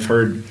terms. I've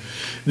heard,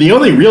 the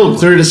only real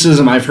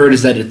criticism I've heard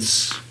is that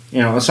it's,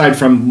 aside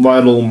from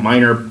little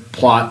minor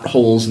plot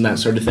holes and that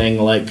sort of thing,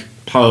 like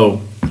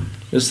Poe,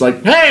 it's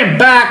like, hey, I'm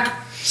back!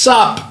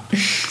 Sup?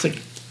 It's like,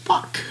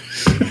 fuck.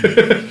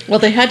 Well,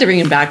 they had to bring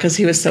him back because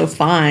he was so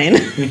fine.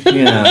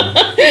 Yeah.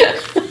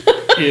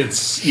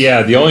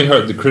 The only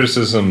the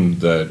criticism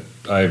that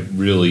I've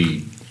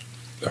really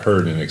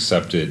heard and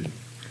accepted,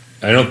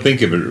 I don't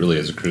think of it really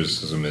as a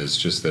criticism, is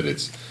just that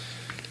it's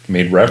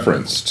made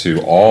reference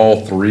to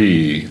all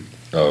 3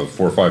 of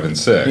 4, 5, and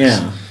 6.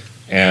 Yeah.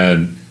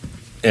 And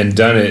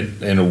done it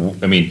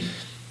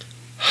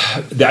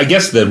I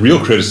guess the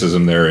real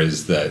criticism there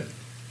is that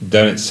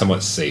done it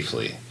somewhat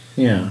safely.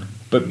 Yeah.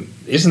 But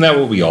isn't that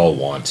what we all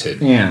wanted?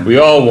 Yeah. We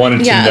all wanted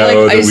to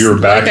know that we were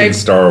back in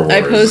Star Wars.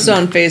 I posted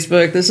on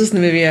Facebook, this is the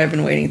movie I've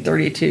been waiting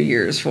 32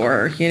 years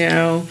for, I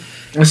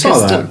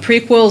saw that.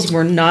 Prequels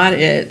were not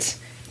it.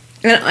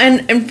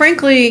 And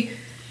frankly,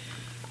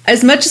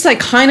 as much as I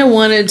kind of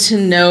wanted to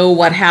know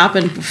what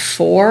happened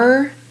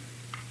before,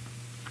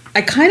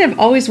 I kind of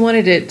always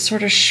wanted it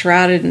sort of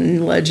shrouded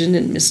in legend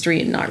and mystery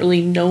and not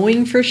really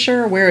knowing for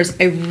sure, whereas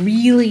I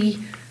really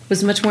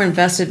was much more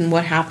invested in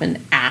what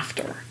happened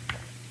after.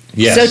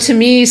 Yes. So to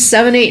me,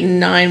 7, 8, and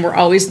 9 were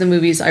always the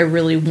movies I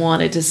really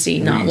wanted to see,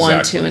 not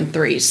Exactly. 1, 2, and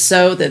 3.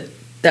 So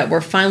that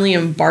we're finally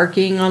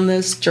embarking on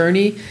this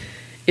journey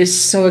is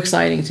so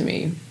exciting to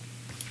me,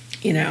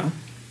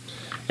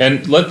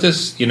 And let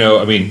this,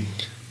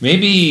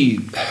 maybe,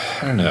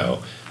 I don't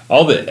know,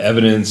 all the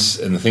evidence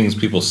and the things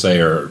people say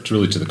are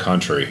really to the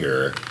contrary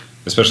here,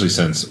 especially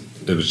since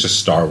it was just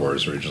Star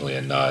Wars originally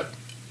and not,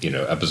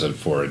 Episode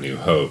 4, A New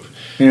Hope.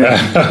 Yeah.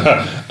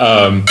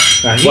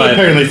 He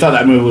apparently thought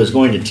that movie was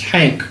going to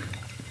tank.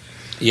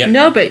 Yeah.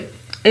 No, but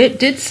it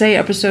did say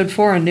Episode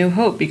 4, A New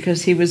Hope,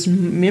 because he was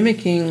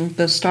mimicking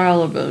the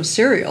style of a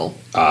serial.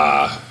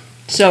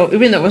 So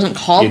even though it wasn't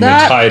called in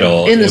that, the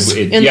title, in the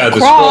the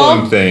crawl,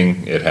 scrolling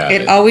thing, it had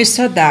it always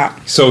said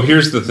that. So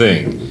here's the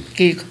thing.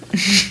 Geek.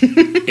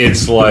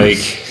 It's like,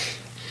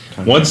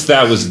 once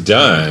that was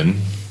done,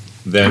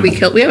 then... We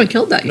haven't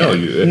killed that yet.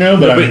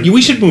 But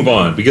we should move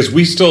on, because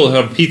we still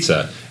have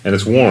pizza, and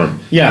it's warm.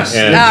 Yes,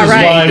 and which is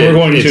why we're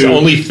going it's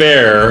only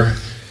fair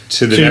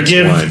to the next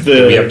give one the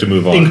that we have to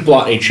move on.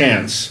 Inkblot a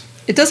chance.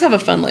 It does have a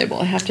fun label,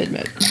 I have to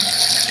admit.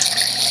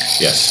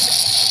 Yes.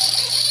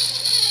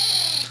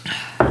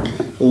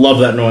 Love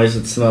that noise.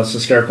 It's the most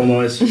hysterical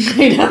noise.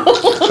 I know.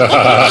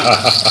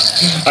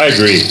 I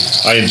agree.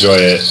 I enjoy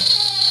it.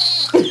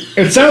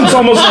 It sounds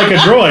almost like a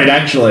droid,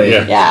 actually.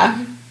 Yeah.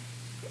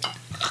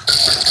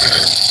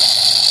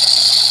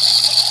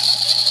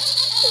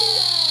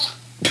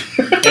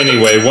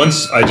 Anyway,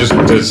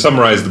 to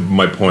summarize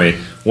my point,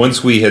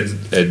 once we had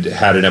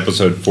an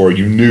episode 4,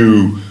 you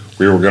knew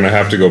we were going to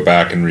have to go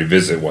back and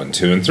revisit 1,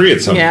 2, and 3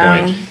 at some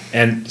point.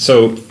 And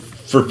so,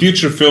 for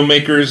future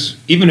filmmakers,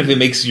 even if it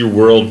makes your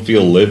world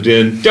feel lived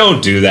in,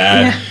 don't do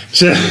that.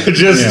 Yeah.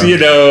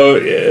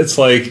 It's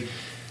like...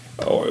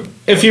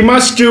 if you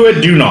must do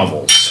it, do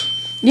novels.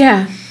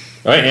 Yeah.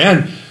 Right,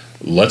 and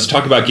let's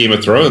talk about Game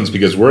of Thrones,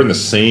 because we're in the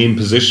same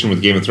position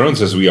with Game of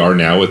Thrones as we are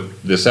now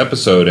with this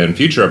episode and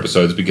future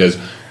episodes, because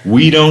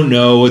we don't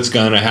know what's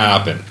going to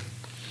happen.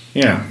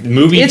 Yeah.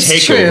 Movie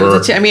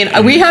takeover. True. I mean,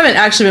 we haven't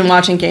actually been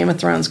watching Game of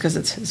Thrones because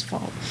it's his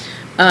fault.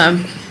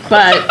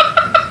 But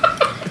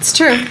it's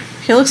true.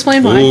 He'll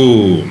explain why.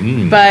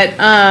 Ooh. But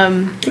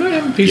Can I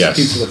have a piece Yes. of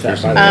pizza with that?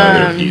 Here's By some the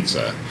way? other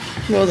pizza.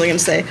 what was I going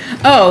to say?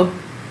 Oh,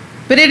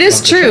 but it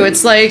is true.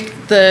 It's like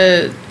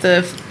the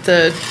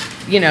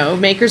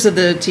makers of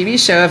the TV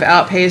show have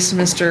outpaced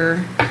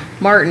Mr.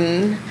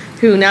 Martin,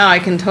 who now I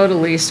can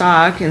totally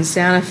stalk in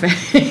Santa Fe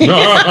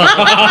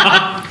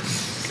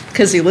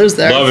because he lives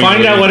there. Love it.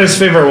 Find out what his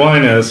favorite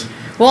wine is.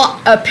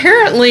 Well,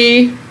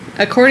 apparently,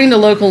 according to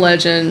local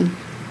legend,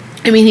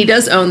 I mean, he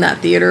does own that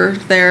theater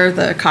there,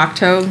 the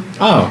Cocteau,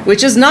 Oh.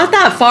 which is not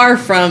that far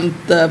from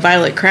the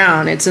Violet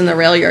Crown. It's in the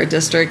rail yard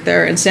district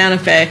there in Santa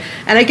Fe.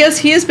 And I guess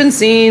he has been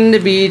seen to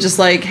be just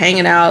like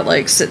hanging out,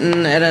 like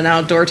sitting at an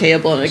outdoor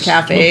table in a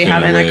cafe, Smoking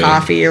having away. a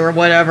coffee or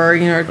whatever,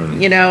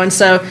 and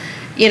so,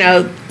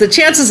 the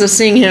chances of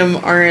seeing him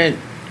aren't,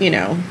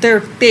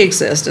 they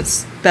exist.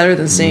 It's better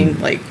than seeing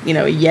like,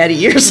 a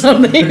Yeti or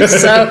something.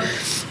 So,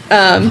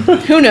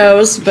 who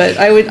knows? But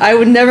I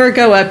would never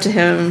go up to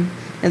him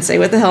and say,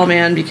 "What the hell,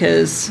 man?"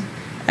 Because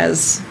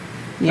as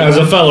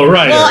a fellow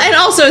writer. well, and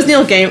also as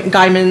Neil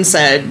Gaiman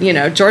said,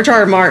 George R.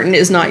 R. Martin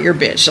is not your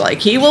bitch. Like,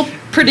 he will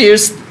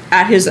produce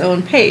at his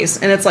own pace,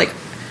 and it's like,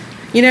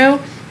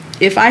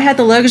 if I had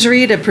the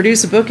luxury to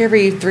produce a book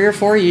every 3 or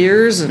 4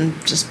 years and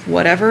just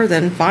whatever,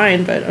 then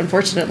fine. But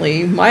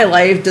unfortunately, my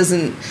life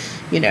doesn't,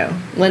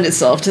 lend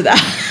itself to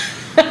that.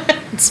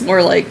 It's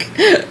more like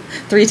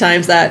 3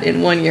 times that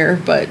in 1 year,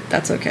 but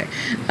that's okay.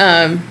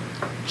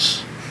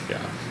 Yeah.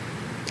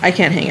 I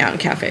can't hang out in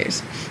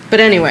cafes. But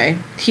anyway,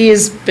 he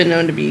has been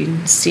known to be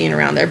seen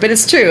around there. But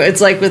it's true.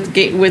 It's like with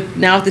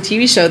now with the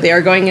TV show, they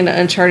are going into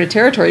uncharted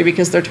territory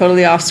because they're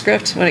totally off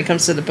script when it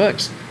comes to the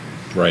books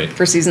Right.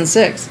 for season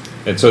 6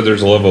 And so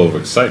there's a level of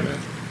excitement.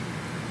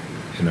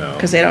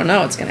 because they don't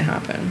know what's going to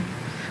happen.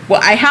 Well,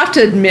 I have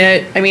to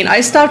admit, I mean,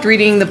 I stopped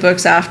reading the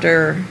books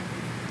after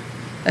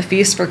A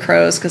Feast for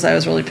Crows because I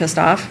was really pissed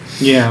off.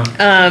 Yeah.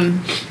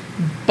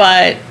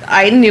 But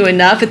I knew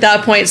enough at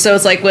that point, so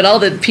it's like when all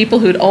the people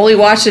who'd only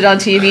watched it on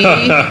TV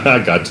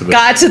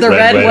got to the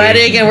Red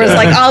Wedding and was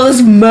like all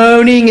this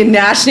moaning and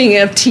gnashing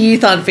of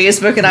teeth on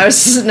Facebook, and I was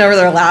sitting over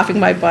there laughing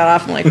my butt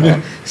off. I'm like,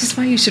 well, this is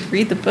why you should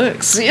read the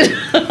books,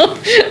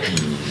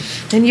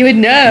 and you would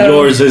know.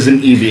 Yours is an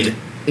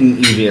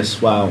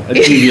devious laugh.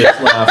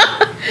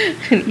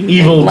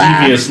 Evil,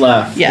 laugh. devious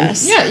laugh.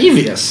 Yes. Yeah,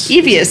 evious.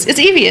 Evious. It's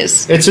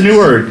Evious. It's a new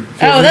word.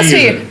 Oh, that's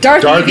me.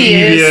 Darth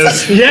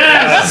Evious.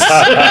 Yes!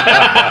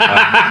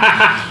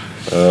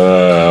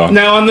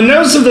 Now, on the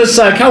nose of this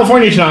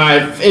California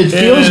tonight, it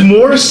feels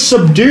more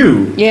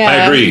subdued. Yeah.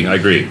 I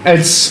agree.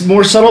 It's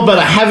more subtle, but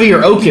a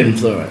heavier oak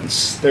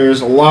influence.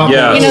 There's a lot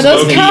Yeah. more.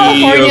 Those Oaky,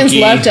 Californians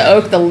oaky. love to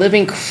oak the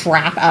living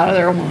crap out of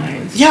their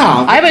wines.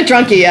 Yeah. I haven't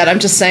drunk it yet. I'm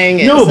just saying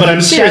it. No, but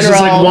I'm serious. It's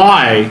like,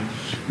 why?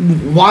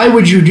 Why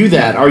would you do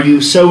that? Are you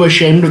so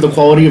ashamed of the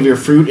quality of your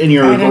fruit and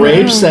your I don't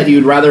grapes know. that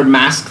you'd rather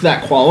mask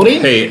that quality?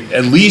 Hey,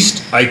 at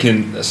least I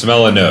can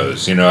smell a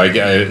nose.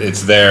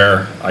 It's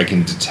there. I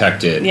can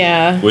detect it.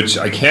 Yeah. Which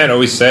I can't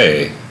always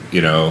say.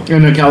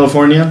 In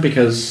California,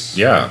 because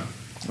Yeah.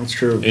 that's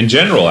true. In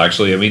general,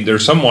 actually, I mean,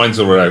 there's some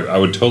wines where I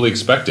would totally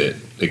expect it.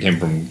 They came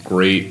from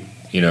great,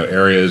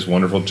 areas,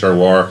 wonderful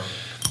terroir,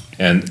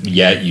 and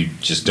yet you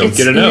just don't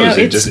get a nose.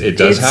 It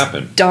does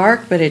happen.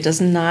 Dark, but it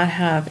does not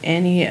have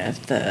any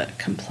of the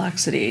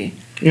complexity.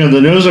 The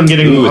nose I'm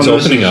getting. Ooh, it's on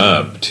this opening is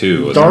up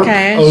too. Dark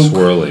Okay. oak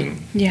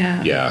Swirling.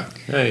 Yeah. Yeah.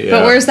 Yeah.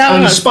 But where's that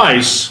and one? the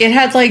spice. It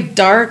had like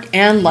dark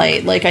and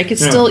light. Like I could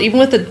still, even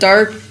with the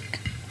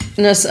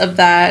darkness of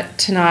that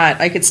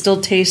Tannat, I could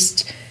still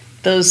taste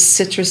those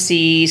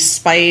citrusy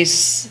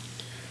spice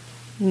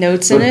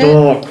notes in it.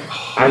 dark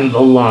and the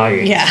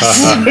light. Yes.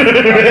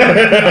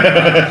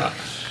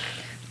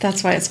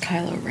 That's why it's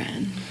Kylo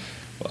Ren.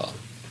 Well, all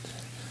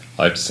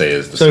I have to say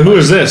is So who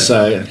is this?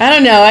 I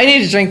don't know. I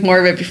need to drink more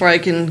of it before I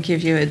can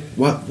give you a.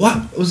 What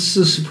was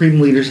the Supreme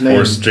Leader's name?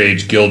 Force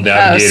Strange Guild Oh,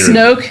 Navigator.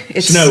 Snoke.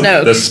 It's Snoke.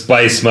 Snoke. The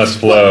spice must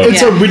flow.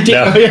 It's Yeah. a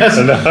ridiculous. Yes.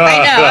 I know.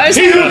 I was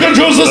He who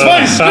controls the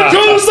spice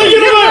controls the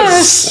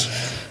universe.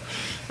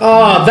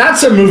 Oh,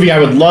 that's a movie I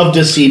would love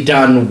to see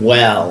done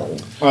well.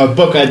 A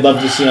book I'd love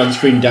to see on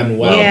screen done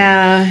well.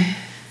 Yeah,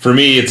 For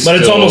me, it's But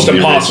it's still almost the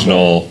impossible.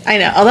 original. I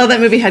know. Although that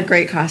movie had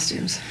great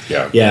costumes.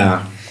 Yeah.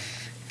 Yeah.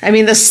 I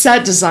mean, the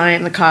set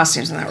design, the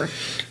costumes, and that were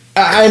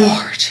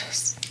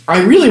gorgeous.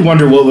 I really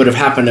wonder what would have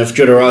happened if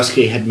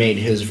Jodorowsky had made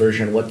his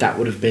version, what that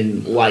would have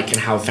been like and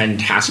how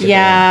fantastic it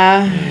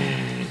Yeah. would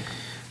have.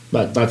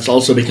 But that's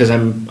also because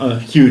I'm a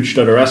huge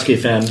Jodorowsky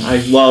fan. I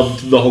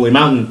loved The Holy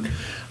Mountain.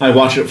 I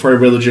watched it for a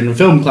religion and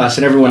film class,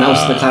 and everyone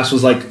else in the class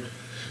was like,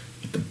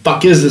 what the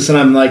fuck is this? And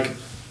I'm like,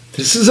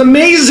 this is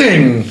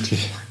amazing!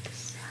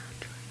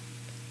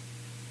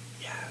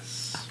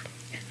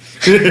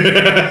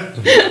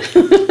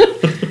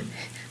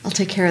 I'll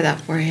take care of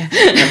that for you.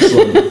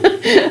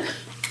 Excellent.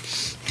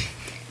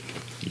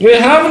 We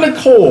have an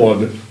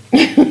accord.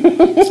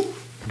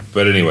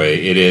 But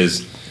anyway, it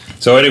is.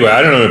 So anyway,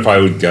 I don't know if I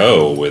would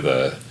go with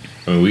a.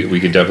 I mean, we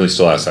could definitely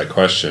still ask that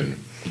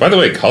question. By the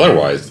way,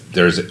 color-wise,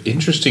 there's an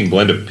interesting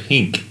blend of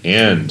pink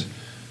and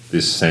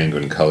this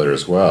sanguine color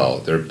as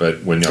well.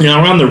 But when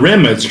around the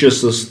rim, it's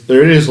just this.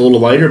 There it is a little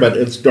lighter, but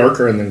it's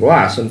darker in the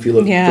glass. And if you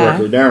look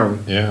directly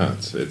down,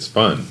 it's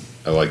fun.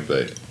 I like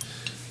the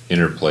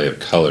interplay of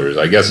colors.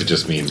 I guess it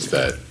just means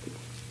that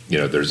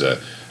there's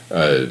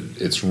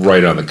it's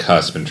right on the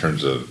cusp in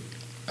terms of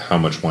how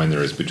much wine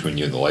there is between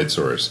you and the light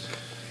source,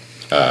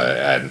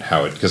 and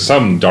how it, because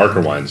some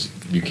darker wines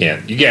you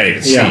can't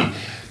even see,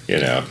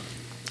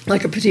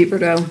 like a Petit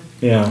Verdot.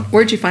 Yeah.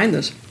 Where'd you find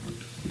this?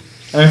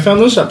 I found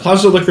this at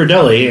Plaza Liquor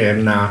Deli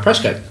in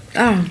Prescott.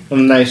 Oh.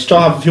 And I still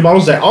have a few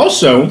bottles that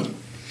also,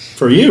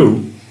 for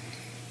you,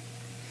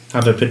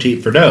 have a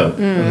Petit Verdot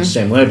on the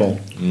same label.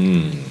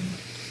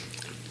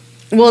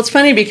 Well, it's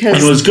funny because...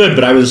 And it was good,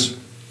 but I was...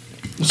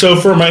 So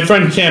for my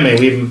friend Cammy,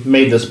 we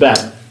made this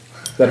bet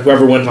that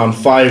whoever went on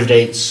 5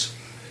 dates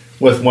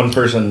with one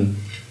person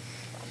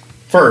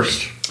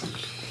first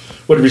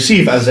would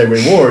receive as a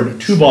reward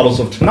 2 bottles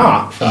of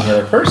Tannat from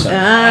her person.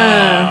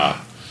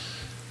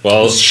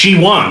 Well, she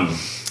won,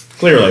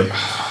 clearly.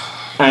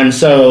 And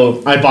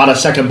so I bought a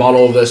second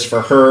bottle of this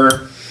for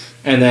her,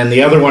 and then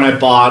the other one I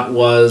bought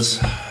was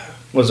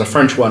a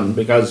French one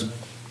because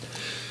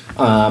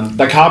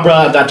the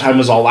Cabra at that time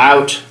was all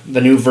out. The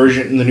new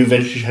version, the new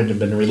vintage hadn't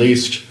been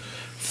released.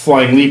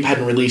 Flying Leap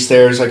hadn't released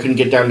theirs. I couldn't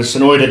get down to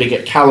Sonoita to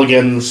get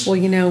Callaghan's. Well,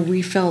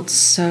 we felt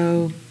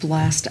so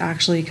blessed,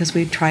 actually, because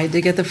we tried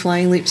to get the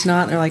Flying Leaps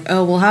not. They're like,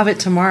 oh, we'll have it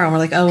tomorrow. And we're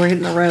like, oh, we're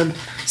hitting the road.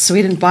 So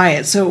we didn't buy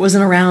it. So it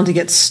wasn't around to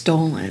get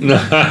stolen.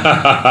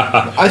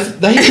 I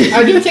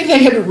didn't think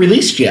they hadn't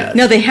released yet.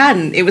 No, they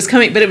hadn't. It was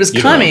coming, but it was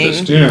coming.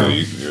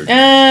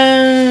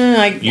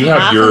 Like you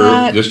have your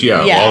all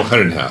cut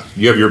in half.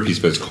 You have your piece,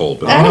 but it's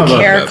cold. But I don't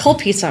care. Cold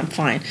pizza, I'm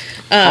fine.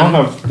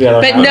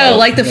 But no,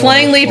 like the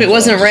Flying Leap, it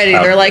wasn't ready.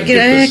 They're like,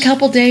 a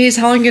couple days.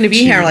 How long are you going to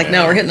be here? We're like,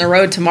 no, we're hitting the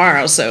road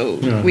tomorrow, so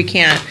we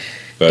can't.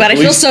 But I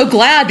feel so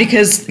glad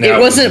because it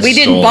wasn't. We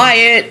didn't buy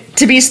it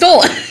to be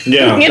stolen.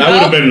 Yeah,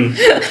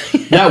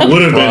 that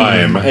would have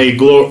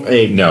been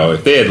a no.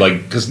 If they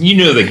had because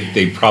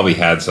they probably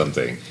had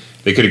something.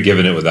 They could have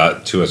given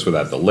it to us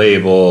without the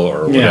label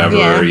or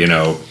whatever,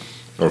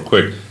 or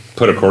quick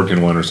put a cork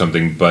in one or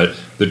something. But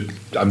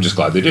I'm just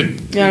glad they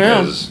didn't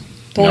because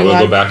we'll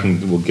go back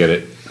and we'll get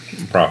it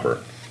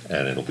proper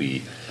and it'll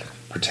be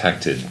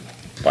protected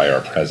by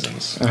our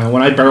presence.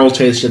 When I barrel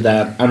tasted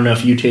that, I don't know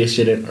if you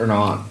tasted it or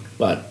not,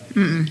 but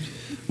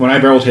when I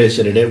barrel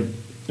tasted it, it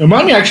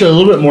reminded me actually a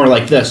little bit more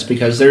like this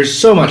because there's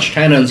so much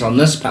tannins on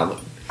this palate,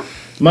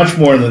 much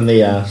more than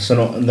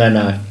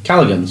the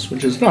Callaghan's,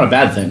 which is not a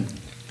bad thing.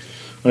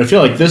 But I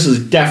feel like this is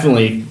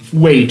definitely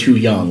way too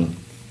young.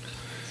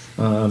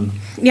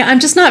 I'm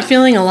just not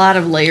feeling a lot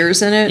of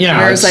layers in it,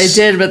 whereas I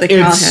did with the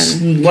Callaghan.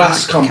 It's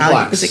less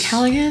complex. Is it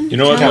Callaghan? You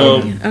know what,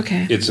 Callaghan. though?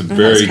 Okay. It's a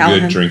very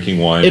good drinking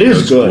wine. It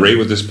is good. Great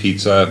with this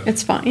pizza.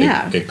 It's fine,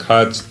 yeah. It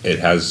cuts. It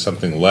has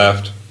something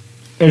left.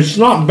 It's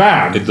not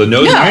bad. The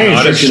nose is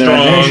not as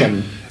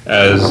strong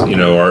as,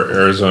 our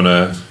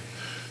Arizona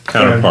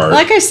counterpart.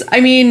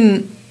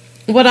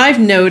 What I've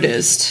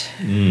noticed...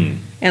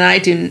 And I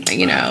do,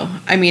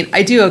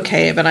 I do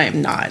okay, but I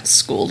am not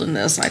schooled in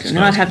this. I do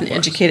not have an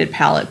educated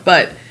palate.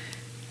 But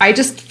I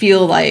just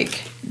feel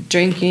like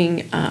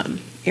drinking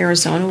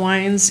Arizona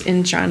wines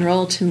in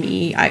general, to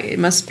me, it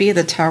must be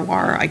the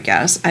terroir, I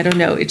guess. I don't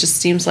know. It just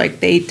seems like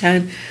they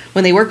tend,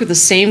 when they work with the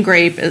same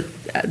grape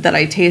that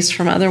I taste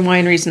from other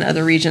wineries in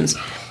other regions,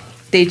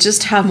 they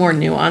just have more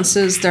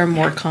nuances. They're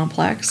more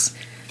complex.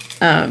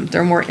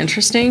 They're more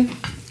interesting.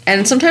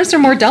 And sometimes they're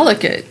more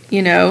delicate,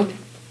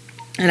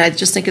 And I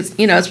just think it's,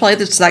 it's probably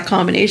just that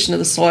combination of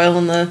the soil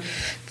and the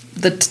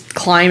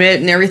climate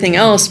and everything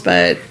else.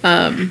 But,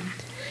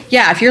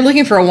 if you're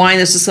looking for a wine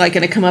that's just going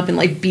to come up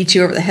and beat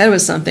you over the head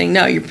with something,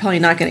 no, you're probably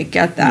not going to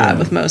get that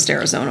with most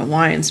Arizona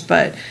wines.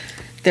 But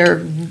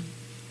they're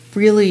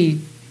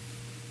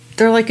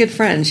like good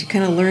friends. You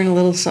kind of learn a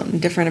little something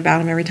different about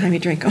them every time you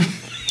drink them.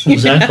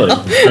 Exactly.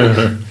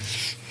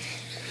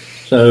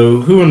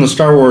 So who in the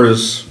Star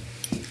Wars,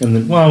 we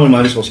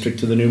might as well stick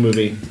to the new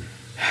movie.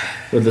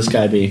 Would this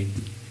guy be?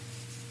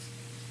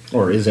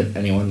 Or is it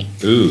anyone?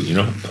 Ooh,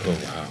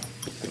 oh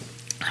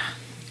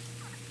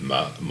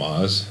wow.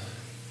 Maz?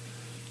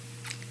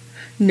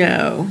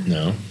 No.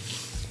 No?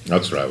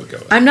 That's what I would go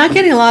with. I'm not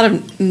getting a lot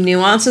of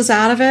nuances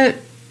out of it,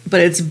 but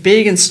it's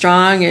big and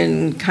strong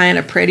and kind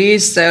of pretty,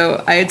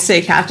 so I'd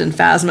say Captain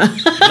Phasma.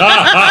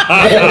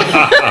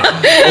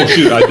 Oh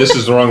shoot, this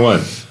is the wrong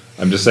one.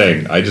 I'm just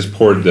saying, I just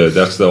poured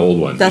that's the old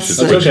one. That's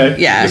okay.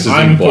 Yeah. This is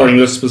I'm Inkblot. pouring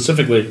this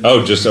specifically.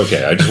 Oh, just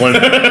okay. I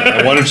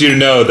wanted you to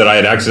know that I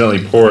had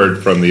accidentally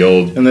poured from the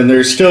old. And then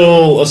there's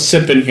still a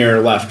sip in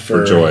here left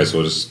for Joy, so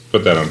we'll just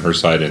put that on her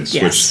side and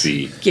switch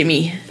the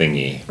Gimme.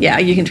 thingy. Yeah,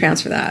 you can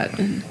transfer that.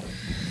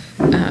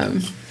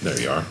 There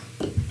you are.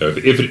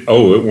 It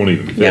won't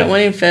even fit. Yeah, it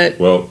won't even fit.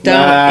 Well,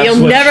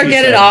 you'll never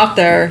get it off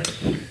there.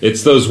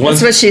 It's those ones.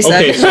 That's what she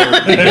said. Okay, so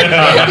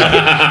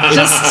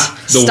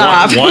Just the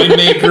stop.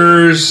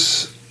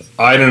 winemakers,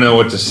 I don't know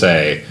what to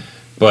say,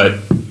 but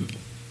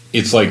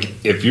it's like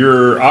if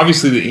you're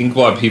obviously the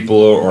Inkblot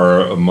people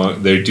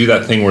they do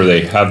that thing where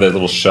they have that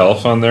little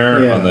shelf on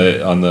there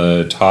on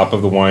the top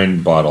of the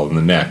wine bottle in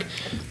the neck.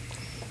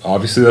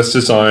 Obviously, that's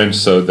designed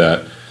so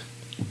that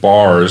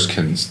bars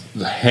can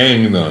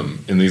hang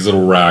them in these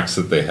little racks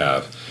that they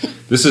have.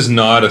 This is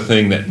not a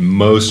thing that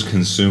most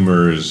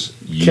consumers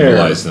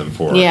utilize them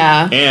for.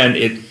 Yeah. And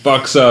it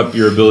fucks up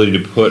your ability to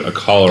put a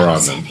collar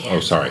on them.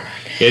 Oh, sorry.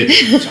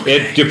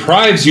 It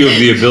deprives you of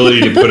the ability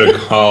to put a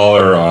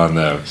collar on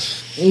them.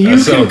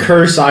 You can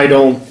curse, I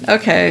don't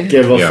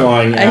give a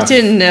flying F. I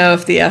didn't know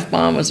if the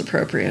F-bomb was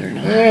appropriate or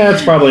not.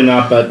 It's probably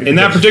not, but... In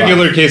that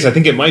particular case, I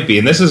think it might be.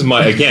 And this is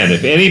again,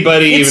 if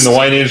anybody, even the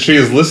wine industry,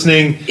 is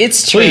listening,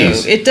 it's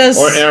please. True. It does...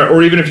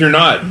 Or even if you're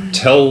not,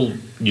 tell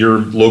your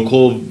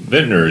local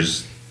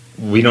vintners,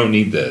 we don't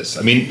need this.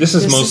 I mean, this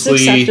is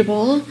mostly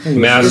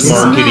mass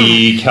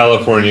markety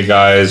California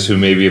guys who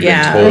maybe have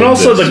been told. And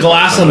also the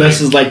glass on this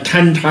is like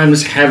 10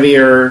 times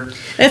heavier.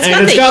 It's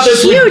it's got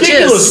this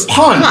ridiculous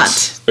punt.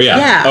 Oh,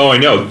 yeah. Oh, I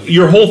know.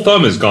 Your whole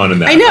thumb is gone in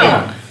that. I know.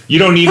 Like, you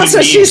don't even That's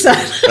what she said.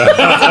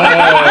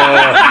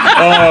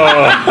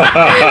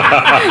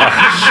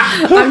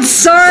 I'm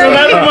sorry. So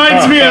that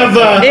reminds me of...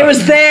 it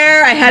was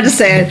there. I had to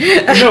say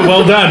it. No,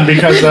 well done,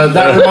 because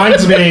that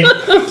reminds me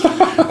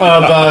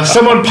of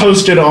someone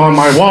posted on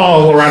my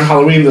wall around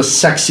Halloween this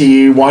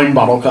sexy wine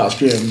bottle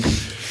costume.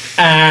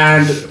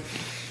 And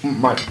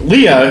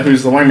Leah,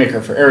 who's the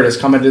winemaker for Eridus,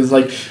 commented, is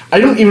like, I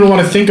don't even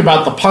want to think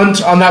about the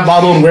punt on that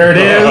bottle and where it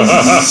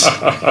is.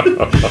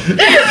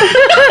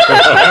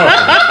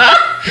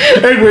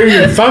 And where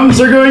your thumbs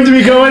are going to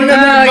be going in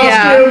that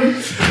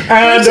costume.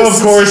 And of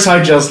course,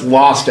 I just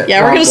lost it.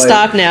 Yeah, we're going to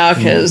stop now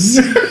because...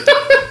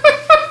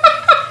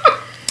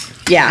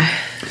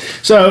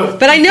 So,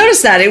 but I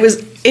noticed that it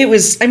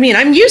was. I mean,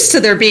 I'm used to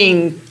there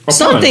being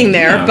something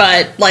there,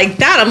 but like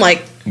that, I'm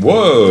like,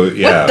 whoa,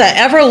 yeah. What the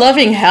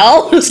ever-loving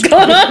hell is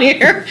going on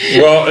here?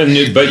 Well,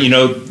 but you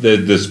know,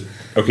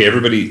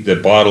 everybody, the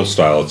bottle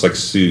style, it's like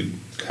suit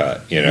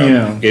cut, you know.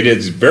 Yeah. It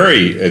is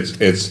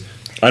it's.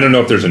 I don't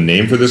know if there's a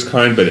name for this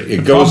kind, but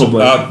it goes up.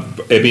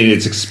 I mean,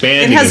 it's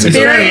expanding. It has it's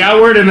very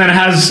outward, and then it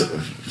has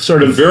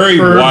sort of very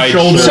wide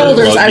shoulders.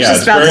 I was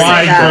just about to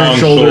say that.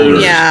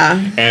 Shoulders.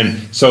 Yeah. And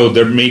so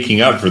they're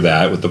making up for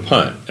that with the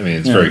punt. I mean,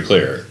 it's very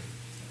clear.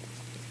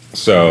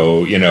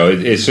 So, you know,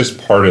 it's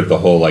just part of the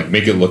whole, like,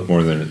 make it look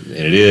more than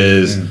it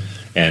is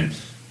and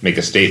make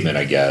a statement,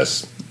 I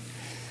guess.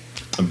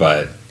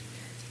 But,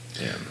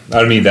 I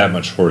don't need that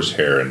much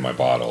horsehair in my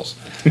bottles.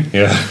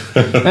 Yeah.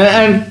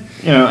 and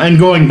you know, and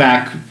going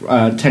back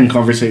 10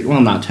 conversation, well,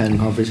 not 10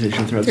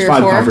 conversation threads,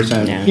 5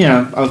 conversation,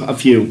 a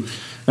few.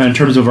 In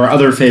terms of our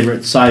other favorite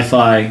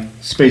sci-fi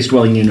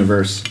space-dwelling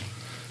universe,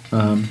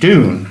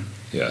 Dune.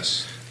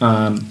 Yes.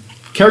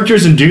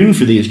 Characters in Dune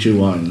for these two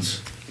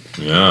wines.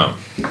 Yeah.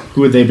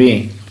 Who would they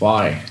be?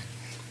 Why?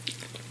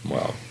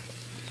 Well,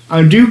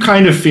 I do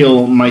kind of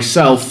feel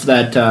myself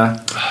that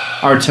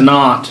our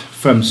Tannat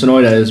from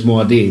Sonoita is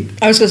Muad'Dib.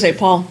 I was going to say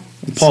Paul.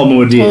 Paul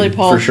Muad'Dib, totally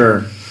Paul. for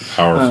sure.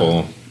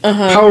 Powerful.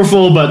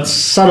 Powerful but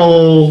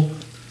subtle.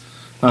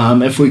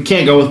 If we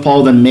can't go with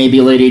Paul, then maybe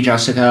Lady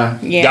Jessica.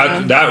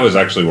 Yeah. That was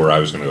actually where I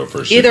was going to go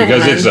first. Either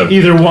because one.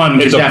 Either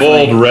one. It's a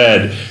bold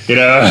red, you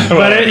know.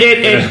 But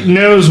it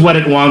knows what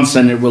it wants,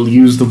 and it will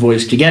use the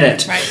voice to get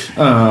it. Right.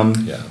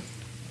 Yeah.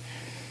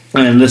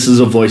 And this is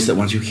a voice that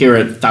once you hear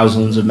it,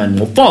 thousands of men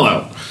will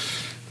follow.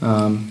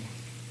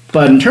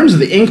 But in terms of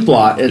the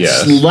Inkblot,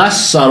 it's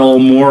less subtle,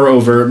 more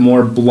overt,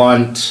 more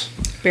blunt.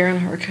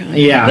 Baron Harkonnen.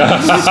 Yeah.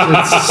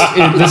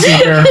 This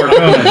is Baron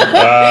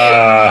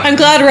Harkonnen. I'm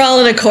glad we're all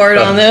in accord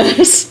on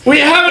this. We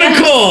have an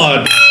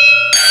accord!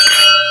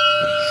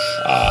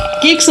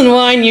 Geeks and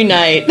wine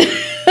unite.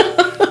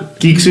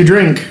 Geeks who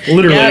drink,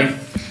 literally. Yep.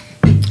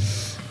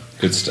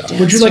 Good stuff.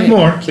 Would you like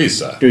more? Please,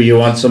 sir. Do you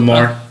want some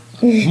more?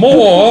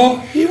 More?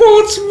 He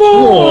wants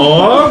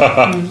more.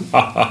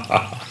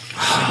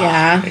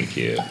 Yeah. Thank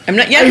you.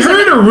 I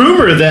heard a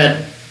rumor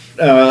that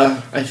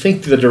I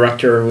think the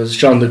director was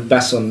Jean-Luc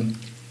Besson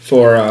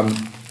for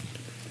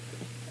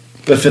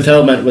The Fifth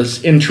Element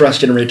was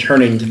interested in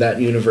returning to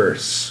that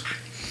universe.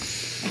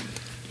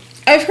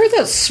 I've heard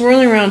that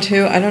swirling around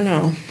too. I don't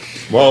know.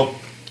 Well,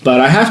 but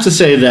I have to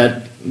say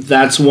that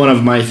that's one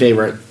of my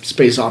favorite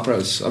space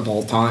operas of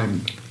all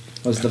time.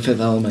 Was The Fifth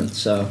Element.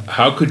 So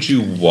how could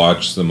you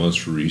watch the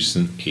most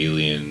recent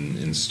Alien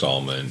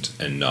installment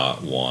and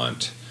not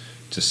want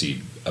to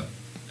see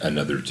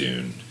another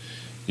Dune?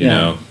 You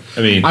know,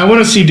 I mean, I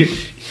want to see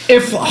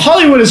if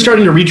Hollywood is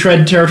starting to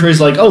retread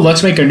territories like, oh,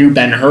 let's make a new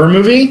Ben-Hur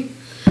movie.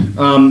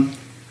 Come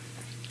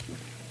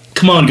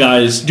on,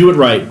 guys, do it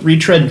right.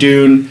 Retread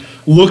Dune.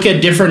 Look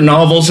at different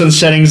novels and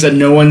settings that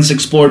no one's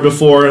explored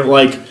before.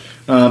 Like,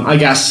 I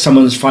guess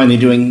someone's finally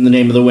doing The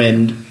Name of the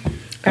Wind,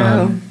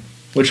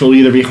 which will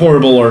either be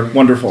horrible or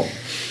wonderful.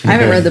 I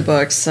haven't read the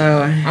books,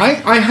 so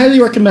I highly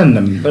recommend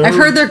them. I've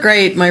heard they're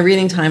great. My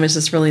reading time is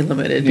just really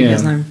limited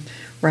because I'm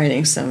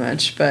writing so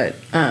much. But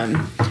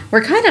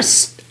we're kind of...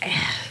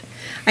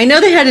 I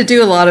know they had to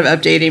do a lot of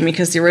updating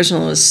because the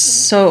original is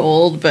so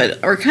old, but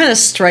we're kind of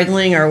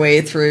struggling our way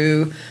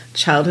through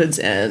childhood's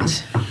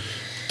end.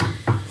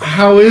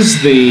 How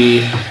is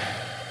it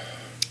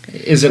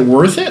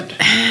worth it?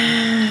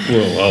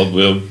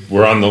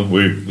 We're on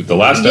the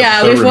last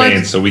episode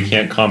remains, so we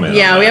can't comment.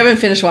 Yeah, on we that. haven't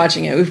finished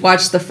watching it. We've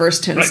watched the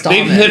first 2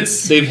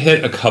 installments. They've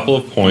hit a couple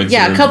of points.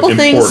 Yeah, a couple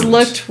things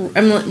looked.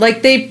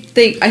 Like they.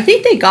 I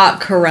think they got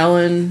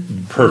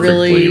Corellin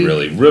perfectly,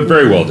 really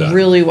very well done.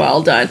 Really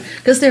well done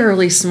because they're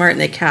really smart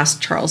and they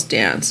cast Charles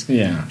Dance.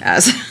 Yeah.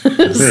 As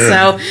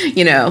so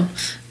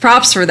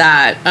props for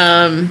that.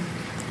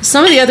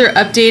 Some of the other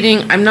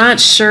updating, I'm not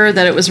sure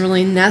that it was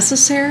really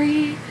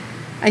necessary.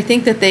 I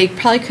think that they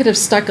probably could have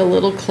stuck a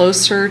little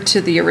closer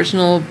to the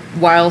original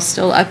while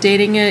still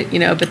updating it,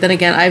 but then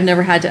again, I've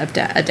never had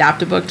to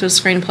adapt a book to a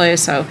screenplay,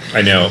 so...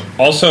 I know.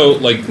 Also,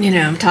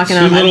 I'm talking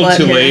too out my little butt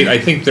too here. late. I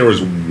think there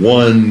was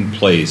one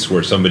place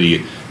where somebody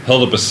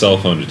held up a cell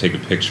phone to take a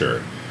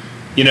picture.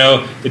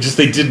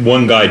 They did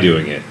one guy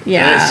doing it.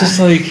 Yeah. And it's just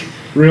like...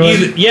 Really?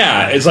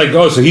 It's like,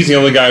 oh, so he's the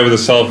only guy with a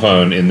cell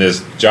phone in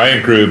this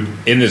giant group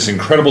in this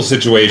incredible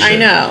situation. I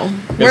know.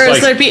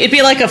 Whereas it'd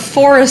be like a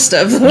forest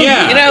of them.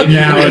 Yeah.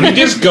 You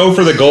just go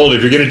for the gold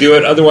if you're going to do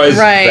it. Otherwise,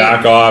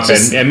 back off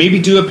and maybe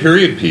do a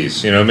period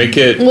piece. Make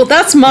it. Well,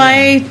 that's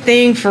my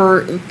thing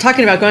for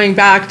talking about going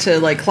back to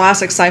like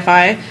classic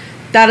sci-fi.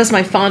 That is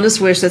my fondest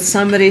wish that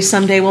somebody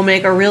someday will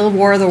make a real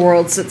War of the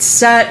Worlds that's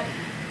set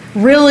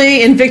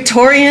really in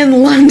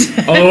Victorian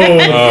London. Oh,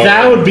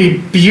 that would be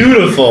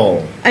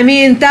beautiful. I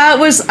mean, that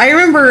was, I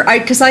remember,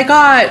 because I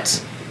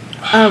got,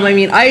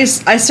 I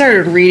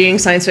started reading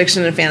science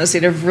fiction and fantasy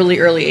at a really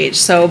early age.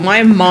 So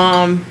my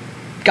mom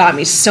got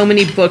me so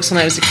many books when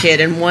I was a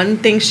kid. And one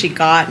thing she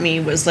got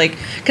me was like,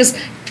 because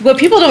what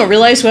people don't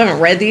realize who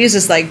haven't read these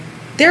is like,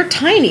 they're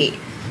tiny.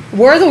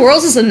 War of the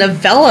Worlds is a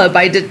novella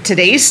by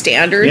today's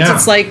standards. Yeah.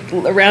 It's like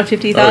around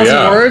 50,000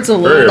 words, a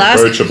little very less.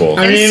 approachable.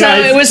 I mean, so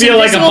I feel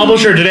like a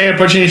publisher today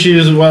approaching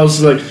issues as well.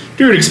 It's like,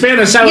 dude, expand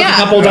this out with a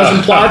couple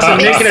dozen plots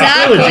and make it a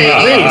trilogy,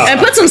 at least. And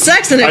put some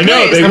sex in it, I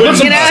know, please. they And put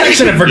some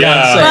sex in it, for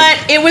God's sake.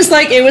 But it was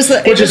like,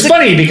 Which is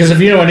funny, because if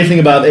you know anything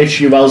about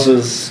H.G.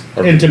 Wells's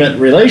intimate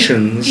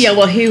relations... Yeah,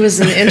 well, he was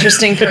an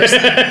interesting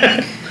person.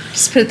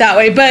 Just put it that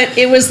way. But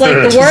it was like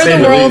the War of Say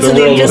the Worlds and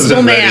the world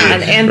Invisible wasn't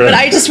Man. ready. But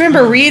I just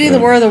remember reading the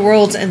War of the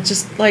Worlds and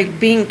just like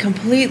being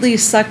completely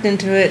sucked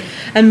into it.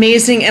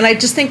 Amazing. And I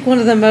just think one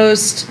of the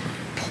most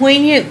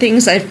poignant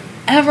things I've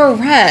ever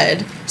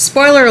read.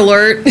 Spoiler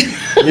alert.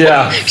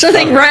 Yeah.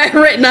 Something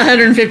written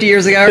 150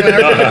 years ago or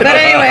whatever. But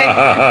anyway,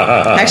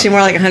 actually more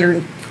like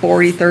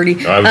 140, 30.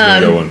 I was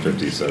going to go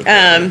 150, so...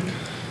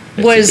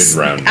 was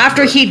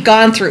after he'd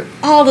gone through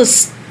all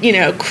this,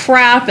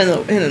 crap and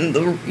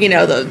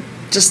the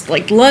just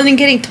like London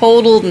getting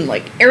totaled and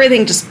like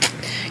everything just,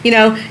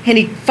 and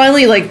he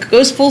finally like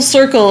goes full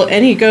circle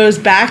and he goes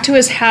back to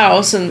his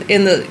house and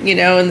in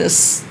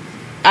this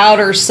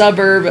outer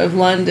suburb of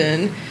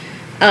London,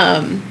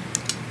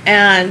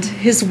 and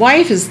his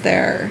wife is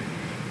there,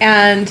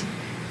 and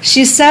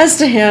she says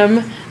to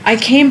him, "I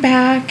came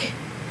back,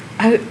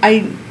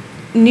 I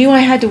knew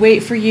I had to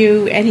wait for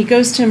you," and he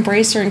goes to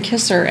embrace her and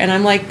kiss her, and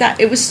I'm like, that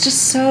it was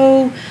just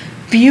so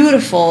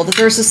beautiful that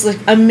there's this like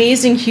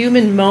amazing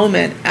human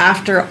moment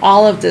after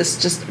all of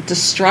this just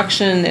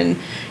destruction, and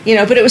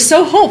but it was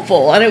so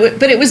hopeful, and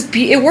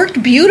it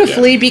worked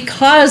beautifully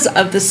because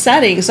of the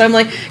setting. So I'm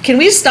like, can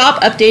we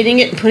stop updating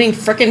it and putting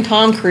frickin'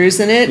 Tom Cruise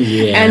in it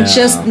and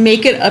just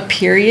make it a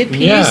period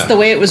piece the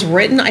way it was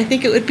written? I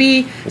think it would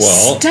be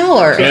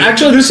stellar.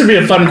 Actually, this would be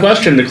a fun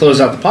question to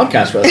close out the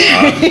podcast with.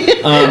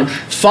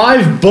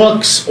 5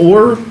 books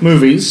or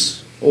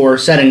movies or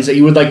settings that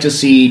you would like to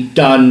see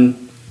done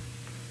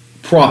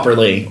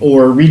properly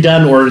or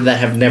redone or that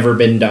have never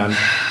been done.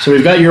 So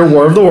we've got your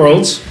War of the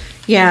Worlds.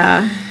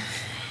 Yeah.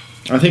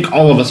 I think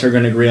all of us are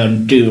going to agree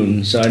on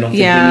Dune, so I don't think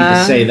we need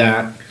to say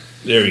that.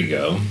 There you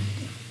go.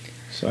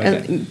 So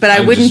but I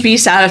wouldn't be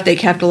sad if they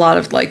kept a lot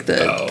of like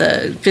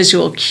the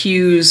visual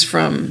cues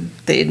from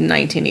the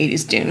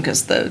 1980s Dune,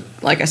 because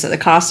like I said, the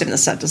costume and the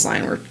set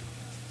design were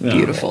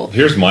beautiful.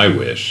 Here's my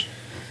wish.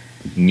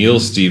 Neil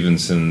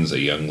Stephenson's A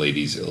Young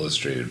Lady's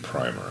Illustrated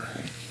Primer.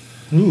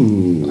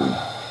 Ooh.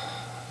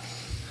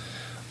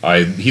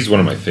 He's one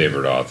of my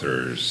favorite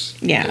authors.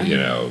 Yeah.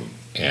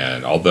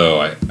 And although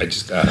I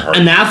just got hard.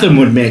 Anathema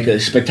would make a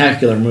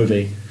spectacular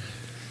movie.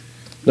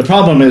 The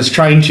problem is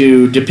trying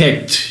to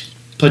depict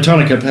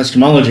Platonic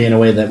epistemology in a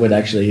way that would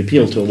actually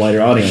appeal to a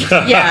wider audience.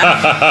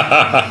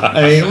 Yeah.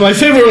 My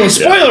favorite little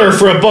spoiler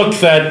for a book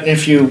that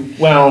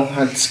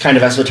it's kind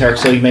of esoteric,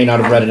 so you may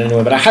not have read it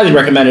anyway, but I highly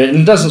recommend it, and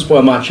it doesn't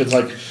spoil much. It's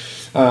like,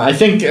 I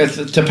think,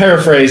 to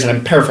paraphrase, and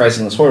I'm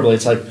paraphrasing this horribly,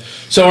 it's like,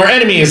 so our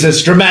enemy is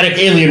this dramatic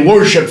alien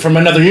warship from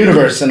another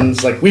universe, and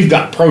it's like, we've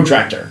got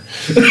Protractor.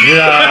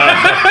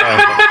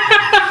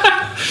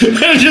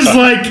 It's just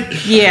like...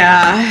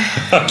 Yeah.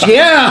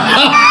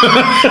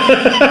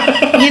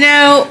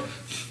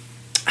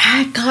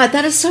 God,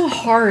 that is so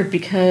hard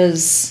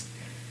because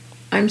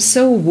I'm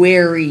so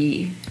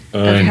wary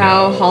of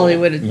how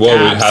Hollywood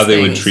adapts how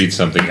they would things. treat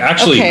something.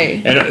 Actually,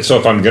 and so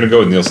if I'm going to go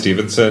with Neil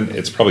Stephenson,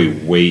 it's probably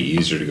way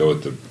easier to go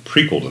with the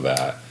prequel to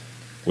that,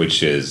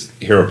 which is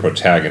hero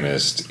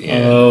protagonist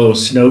in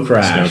Snow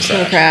Crash.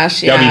 Snow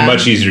Crash, That'd be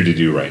much easier to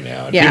do right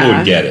now. And Yeah. people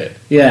would get it.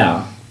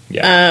 Yeah.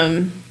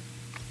 Yeah.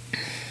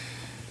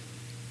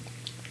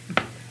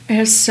 I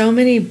have so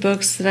many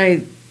books that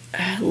I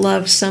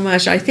love so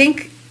much. I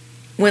think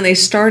when they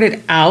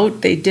started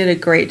out, they did a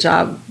great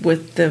job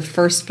with the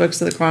first books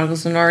of the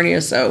Chronicles of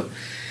Narnia. So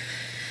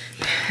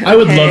I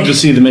would love to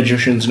see The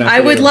Magician's Nephew. I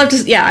would love to.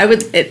 Yeah, I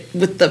would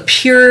with the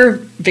pure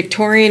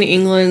Victorian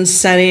England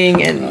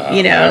setting, and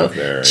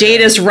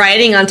Jada's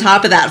riding on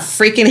top of that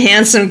freaking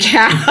handsome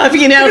cab.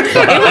 It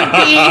would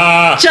be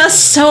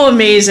just so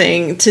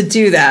amazing to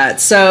do that.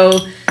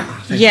 So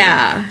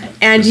yeah,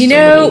 and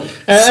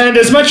and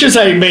as much as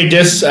I may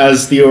diss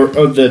as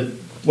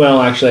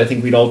well, actually, I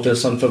think we'd all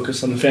diss on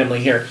Focus on the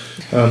Family here.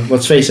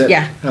 Let's face it.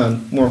 Yeah.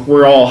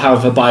 We're all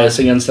have a bias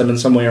against them in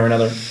some way or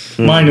another.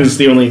 Mine is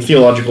the only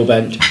theological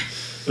bent.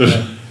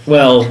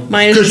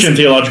 Mine is Christian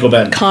theological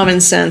bent.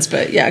 Common sense,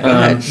 but yeah, go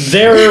ahead.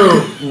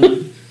 Their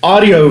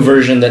audio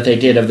version that they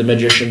did of The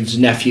Magician's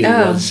Nephew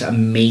was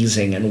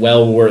amazing and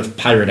well worth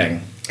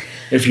pirating.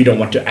 If you don't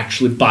want to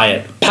actually buy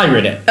it,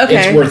 pirate it.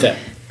 Okay. It's worth it.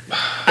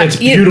 It's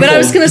beautiful. But I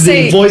was going to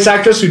say... The voice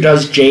actress who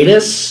does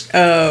Jadis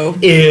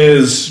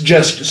is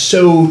just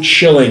so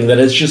chilling that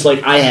it's just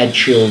like I had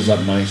chills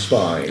up my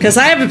spine. Because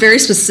I have a very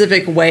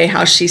specific way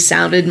how she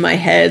sounded in my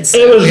head. So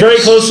it was very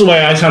close to the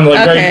way I sounded,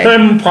 like very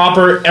prim,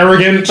 proper,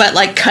 arrogant. But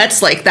like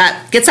cuts like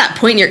that, gets that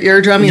point in your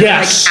eardrum, you're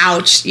like,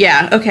 ouch.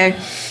 Yeah, okay.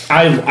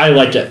 I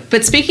liked it.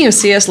 But speaking of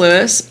C.S.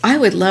 Lewis, I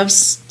would love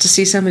to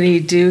see somebody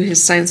do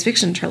his science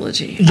fiction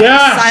trilogy.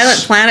 Yes! Silent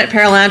Planet,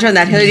 Paralandra, and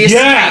that hideous...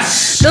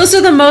 Yes! Those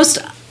are the most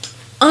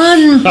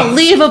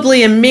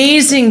unbelievably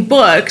amazing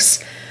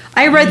books.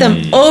 I read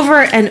them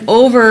over and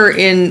over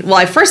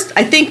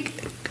I think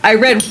I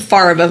read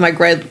far above my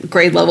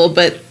grade level,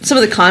 but some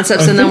of the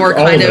concepts in them were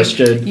kind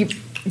of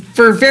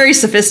for very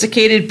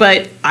sophisticated,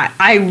 but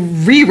I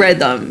reread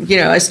them.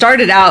 I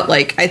started out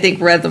I think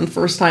read them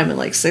first time in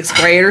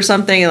 6th grade or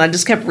something, and I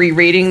just kept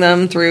rereading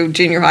them through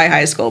junior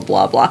high school,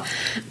 blah blah.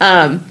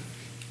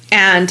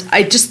 And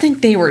I just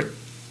think they'd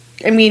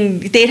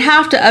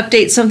have to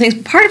update some things.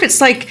 Part of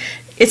it's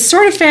it's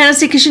sort of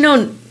fantasy because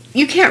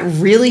you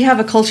can't really have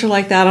a culture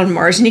like that on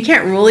Mars, and you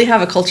can't really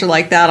have a culture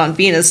like that on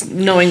Venus,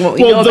 knowing what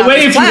we know about the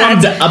way if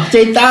planets. you wanted to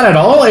update that at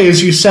all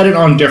is you set it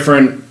on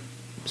different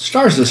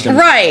star systems.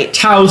 Right.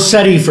 Tau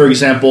Ceti, for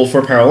example,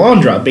 for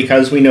Paralandra,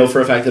 because we know for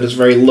a fact that it's a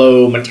very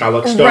low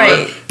metallic star.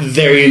 Right.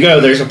 There you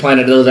go. There's a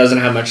planet that doesn't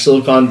have much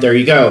silicon. There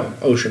you go.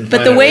 Ocean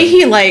planet. But the way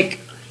he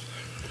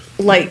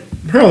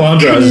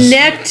Paralandra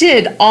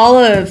connected all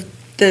of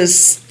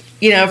this,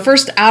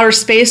 first outer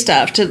space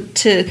stuff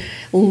to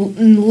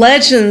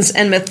legends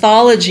and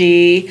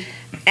mythology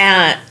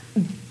that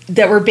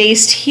were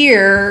based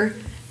here,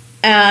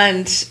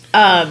 and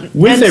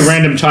with a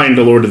random tie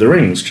into Lord of the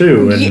Rings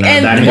too,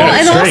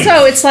 and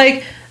also it's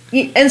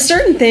and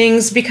certain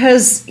things,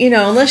 because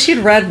unless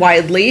you'd read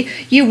widely,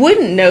 you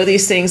wouldn't know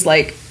these things,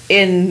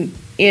 in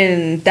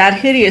That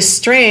Hideous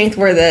Strength,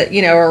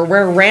 where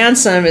where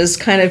Ransom is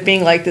kind of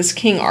being this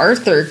King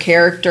Arthur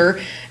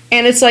character.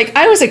 And it's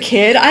I was a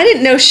kid. I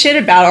didn't know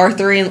shit about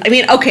Arthurian. Let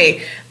me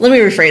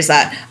rephrase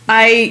that.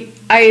 I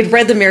had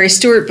read the Mary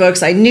Stuart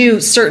books. I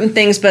knew certain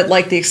things, but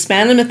the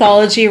expanded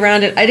mythology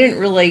around it, I didn't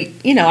really,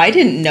 I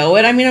didn't know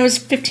it. I was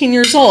 15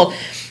 years old.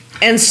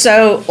 And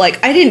so,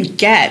 I didn't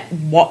get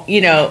what,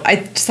 I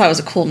just thought it was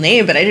a cool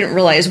name, but I didn't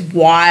realize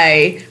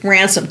why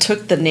Ransom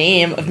took the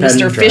name of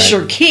Mr.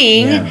 Fisher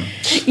King,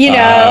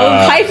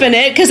 hyphen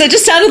it, because it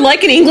just sounded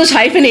like an English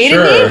hyphenated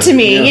name to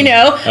me,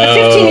 A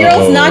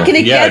 15-year-old's not going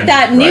to get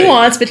that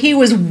nuance, but he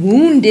was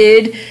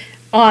wounded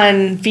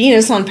on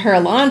Venus, on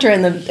Paralandra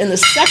in the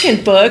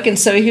second book, and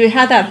so he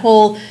had that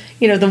whole,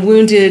 the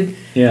wounded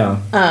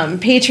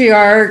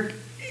patriarch.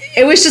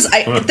 It was just,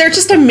 they're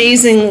just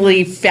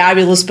amazingly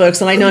fabulous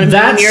books, and I know in a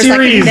million years I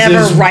could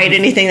never write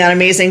anything that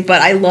amazing,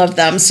 but I love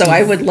them, so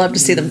I would love to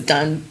see them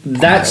done.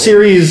 That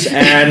series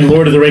and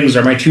Lord of the Rings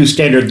are my two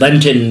standard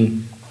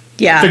Lenten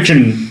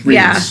fiction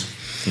reads,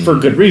 for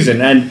good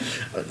reason. And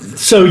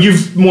so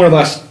you've more or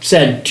less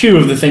said two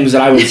of the things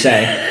that I would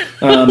say.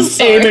 A,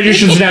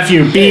 Magician's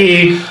Nephew,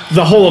 B,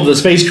 the whole of the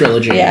Space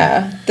Trilogy.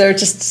 Yeah, they're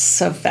just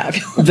so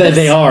fabulous.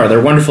 They are. They're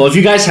wonderful. If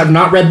you guys have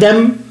not read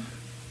them,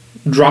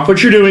 drop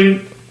what you're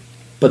doing.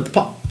 Put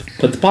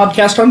the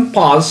podcast on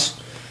pause.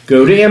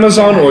 Go to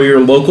Amazon or your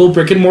local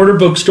brick and mortar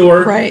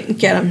bookstore. Right,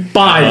 get them.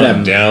 Buy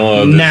them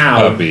download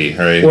now, puppy,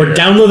 right or here.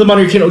 download them on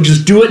your Kindle.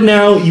 Just do it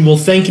now. You will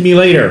thank me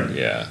later.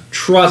 Yeah,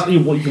 trust me.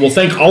 You will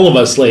thank all of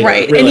us later.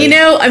 Right, really.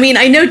 and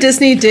I know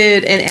Disney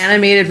did an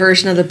animated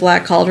version of the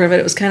Black Cauldron, but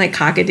it was kind of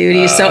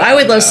cockadoodie. So I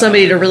would love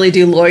somebody to really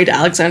do Lloyd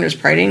Alexander's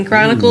Prydain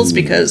Chronicles,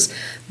 because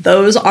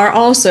those are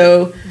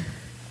also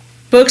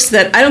books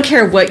that I don't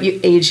care what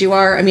age you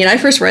are. I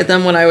first read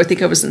them when I would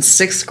think I was in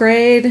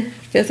 5th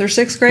or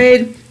 6th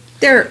grade.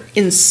 They're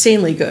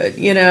insanely good,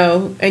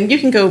 and you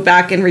can go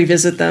back and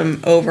revisit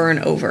them over and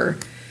over.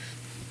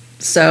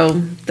 So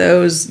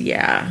those,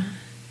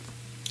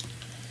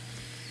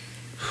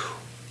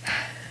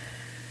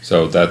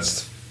 So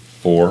that's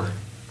 4.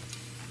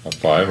 A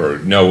 5 or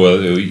no?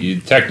 Well, you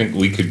technically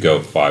we could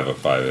go 5 of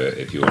 5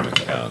 if you want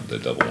to count the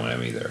double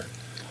whammy there.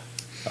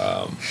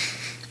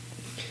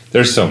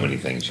 There's so many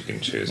things you can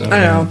choose. I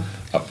know.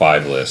 A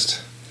 5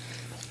 list.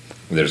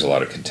 There's a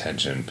lot of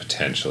contention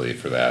potentially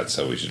for that,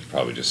 so we should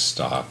probably just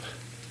stop.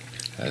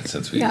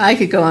 Since we, yeah, I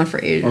could go on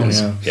for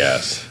ages. Oh, yeah.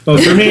 Yes. Well,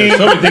 for me, There's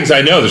so many things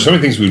I know. There's so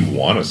many things we'd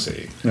want to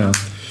see. yeah.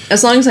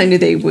 As long as I knew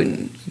they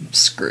wouldn't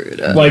screw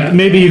it up. Like,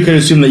 maybe you could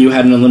assume that you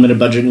had an unlimited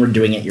budget and were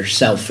doing it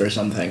yourself or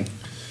something.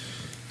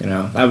 You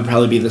know, that would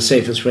probably be the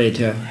safest way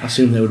to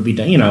assume that would be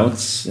done. You know,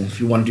 it's, if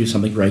you want to do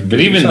something right. But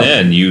even yourself.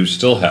 then, you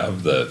still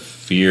have the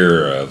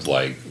fear of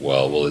like,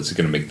 well, is it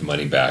going to make the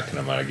money back, and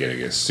I'm not going to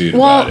get sued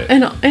about it?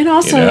 And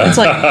also, you know? it's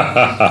like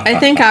I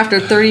think after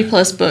 30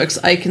 plus books,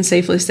 I can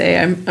safely say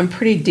I'm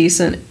pretty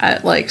decent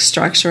at like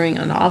structuring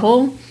a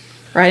novel,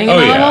 writing a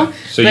novel.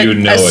 So but you would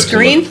know a what to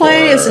look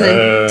screenplay for. is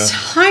an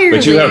entirely.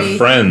 But you have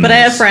friends. But I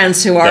have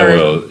friends who are that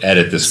will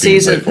edit the screenplay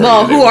seasoned. for you.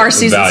 Well, They who will are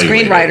seasoned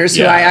evaluate it. screenwriters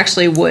who Yeah. I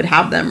actually would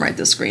have them write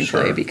the screenplay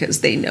Sure.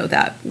 because they know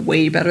that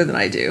way better than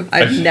I do.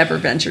 I've never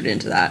ventured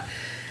into that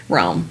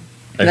realm.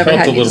 I Never felt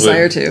had a any little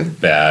desire bit to.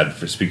 bad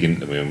for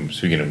speaking. I mean,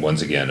 speaking of,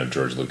 once again of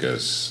George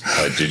Lucas.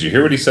 Did you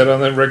hear what he said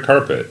on the red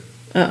carpet?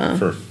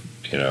 For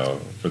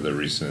for the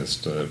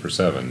recentest for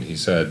 7, he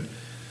said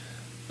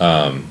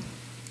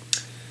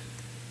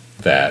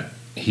that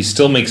he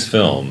still makes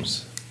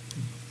films,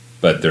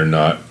 but they're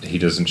not. He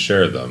doesn't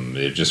share them.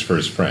 They're just for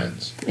his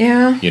friends.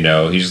 Yeah. You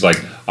know, he's like,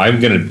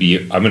 I'm gonna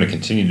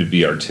continue to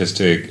be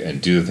artistic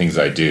and do the things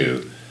I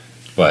do,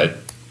 but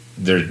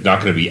they're not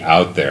going to be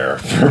out there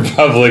for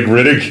public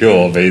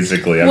ridicule.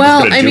 Basically, I'm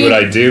just going to do what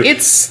I do.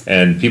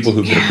 And people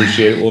who can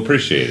appreciate it will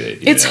appreciate it.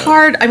 It's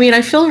hard. I mean,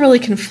 I feel really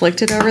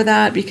conflicted over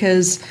that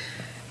because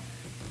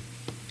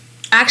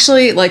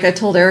actually, like I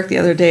told Eric the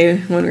other day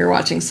when we were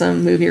watching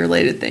some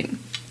movie-related thing.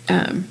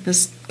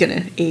 This is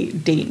gonna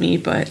date me,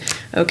 but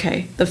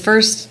okay. The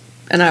first,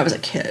 and I was a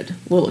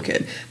little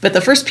kid, but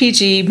the first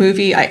PG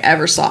movie I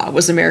ever saw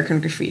was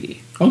American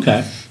Graffiti.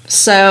 Okay.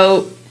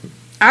 So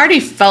I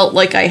already felt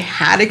like I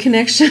had a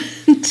connection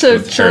to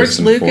George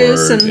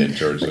Lucas and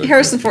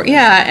Harrison Ford.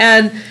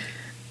 Yeah,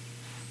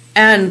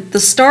 and the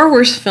Star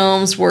Wars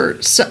films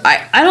were so.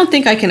 I don't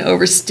think I can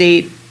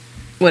overstate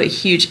what a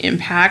huge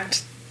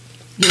impact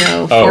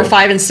 4,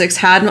 5, and 6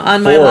 had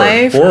on my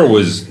life. 4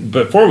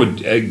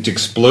 it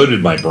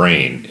exploded my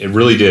brain. It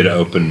really did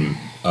open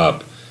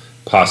up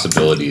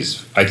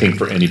possibilities. I think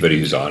for anybody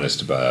who's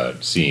honest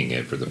about seeing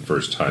it for the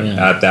first time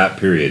at that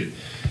period,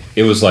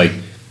 it was like.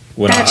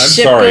 That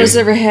ship goes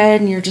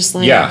overhead, and you're just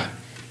like, yeah.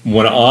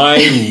 When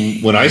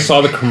I saw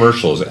the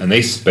commercials and they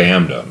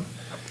spammed them,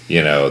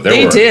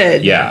 they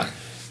did, yeah.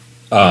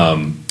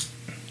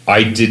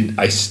 I did.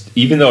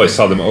 Even though I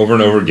saw them over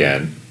and over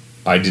again,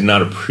 I did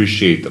not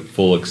appreciate the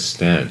full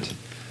extent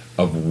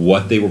of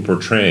what they were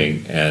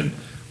portraying and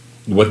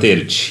what they had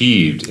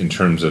achieved in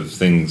terms of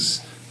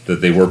things that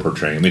they were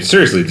portraying. I mean,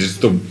 seriously,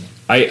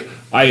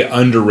 I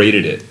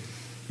underrated it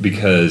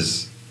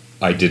because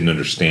I didn't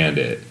understand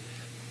it.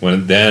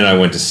 Then I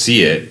went to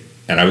see it,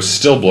 and I was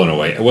still blown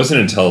away. It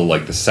wasn't until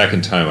like the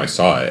second time I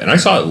saw it, and I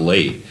saw it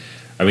late.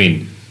 I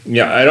mean,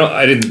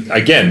 I didn't.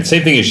 Again,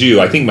 same thing as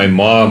you. I think my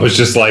mom was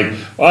just like,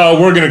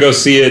 "Oh, we're gonna go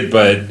see it,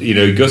 but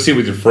go see it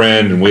with your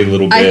friend and wait a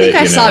little bit." I think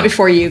I saw it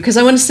before you because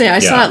I want to say I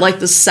saw it like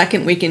the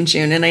second week in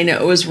June, and I know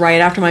it was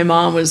right after my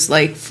mom was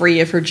like free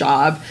of her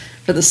job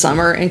for the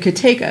summer and could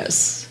take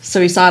us. So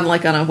we saw it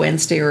like on a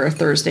Wednesday or a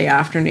Thursday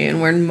afternoon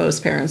when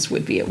most parents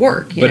would be at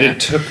work. But it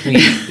took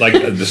me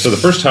so the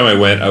first time I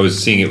went, I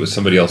was seeing it with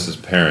somebody else's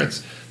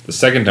parents. The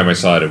second time I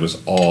saw it, it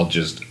was all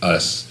just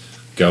us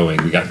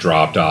going. We got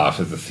dropped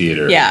off at the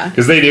theater. Yeah.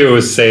 Because they knew it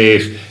was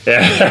safe.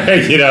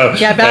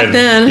 Yeah, back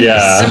then.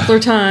 Yeah. Simpler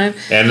time.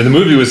 And the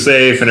movie was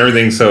safe and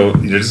everything. So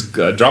just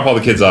drop all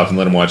the kids off and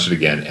let them watch it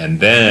again. And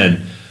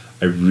then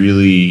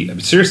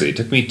seriously, it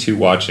took me 2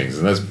 watchings,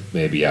 and that's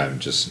maybe I'm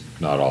just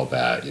not all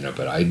that,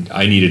 but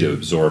I needed to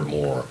absorb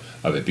more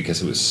of it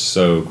because it was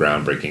so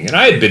groundbreaking. And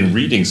I had been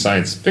reading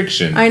science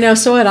fiction. I know,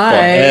 so had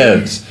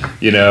I.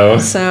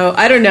 So,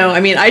 I don't know. I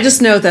mean, I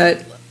just know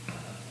that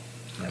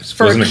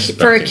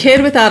for a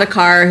kid without a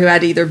car who had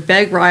to either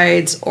beg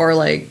rides or,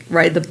 like,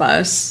 ride the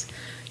bus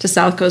to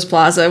South Coast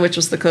Plaza, which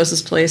was the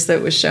closest place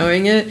that was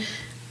showing it,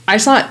 I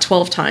saw it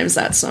 12 times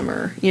that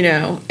summer,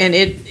 and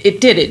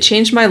it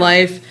changed my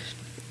life.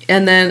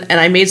 And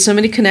I made so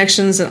many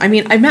connections. And I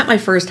mean, I met my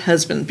first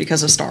husband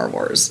because of Star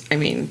Wars. I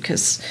mean,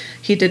 because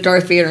he did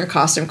Darth Vader in a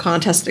costume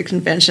contest at a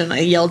convention. I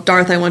yelled,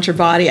 "Darth, I want your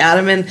body," at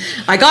him, and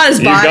I got his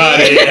body. You got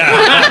it. Yeah.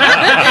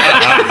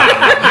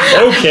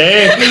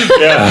 Okay.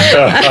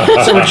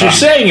 Yeah. So what you're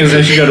saying is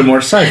I should go to more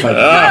sci-fi.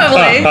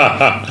 Probably.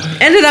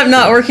 Ended up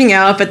not working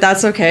out, but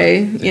that's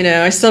okay.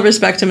 I still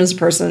respect him as a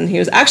person. He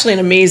was actually an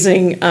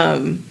amazing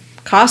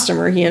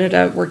costumer. He ended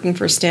up working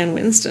for Stan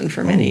Winston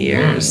for many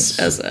years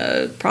as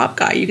a prop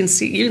guy. You can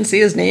see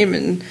his name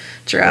in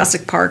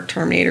Jurassic Park,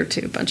 Terminator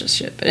 2, a bunch of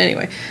shit. But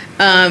anyway,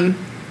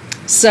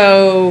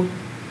 so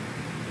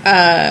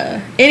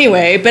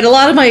Anyway, but a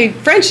lot of my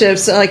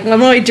friendships, like one of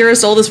my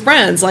dearest oldest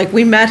friends, like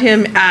we met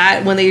him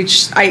at when they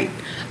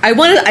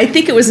I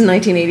think it was in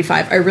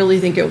 1985. I really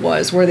think it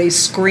was, where they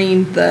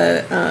screened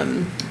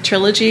the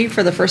trilogy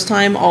for the first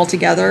time all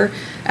together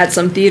at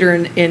some theater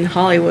in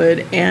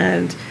Hollywood,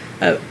 and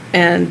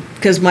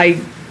because my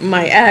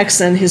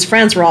ex and his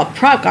friends were all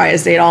prop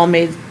guys, they'd all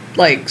made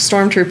like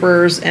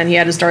stormtroopers, and he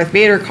had his Darth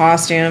Vader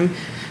costume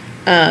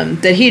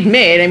that he'd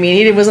made. I mean,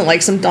 he wasn't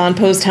like some Don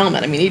Post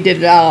helmet. I mean, he did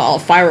it out all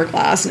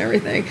fiberglass and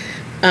everything.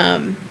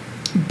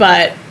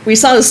 But we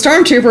saw the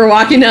stormtrooper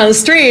walking down the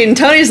street, and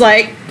Tony's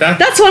like,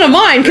 that's one of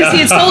mine, because he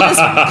had sold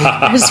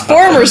his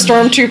former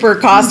stormtrooper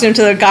costume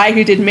to the guy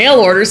who did mail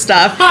order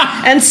stuff.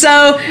 And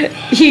so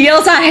he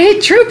yells out, "Hey,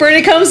 trooper," and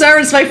he comes over.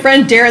 It's my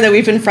friend Darren that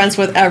we've been friends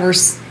with ever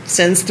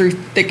since, through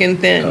thick and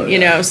thin, you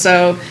know,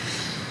 so.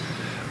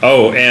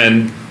 Oh,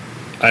 and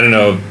I don't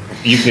know,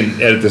 you can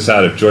edit this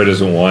out if Joy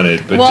doesn't want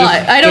it, but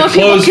I don't want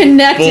people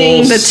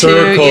connecting the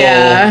circle, two,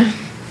 yeah.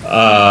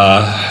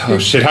 Oh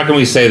shit, how can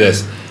we say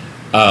this?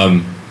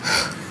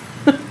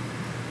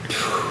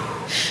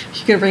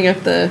 You could bring up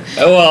the...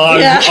 Well,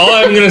 all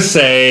I'm going to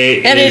say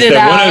is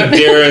that one of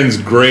Darren's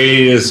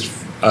greatest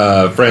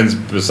friends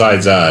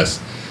besides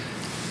us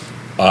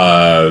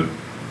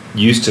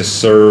used to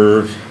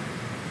serve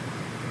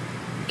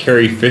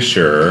Carrie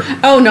Fisher.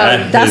 Oh,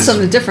 no, that's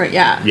something different,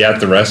 yeah. Yeah, at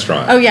the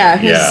restaurant. Oh, yeah,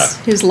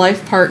 his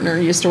life partner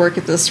used to work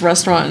at this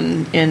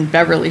restaurant in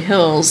Beverly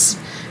Hills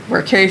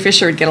where Carrie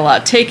Fisher would get a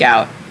lot of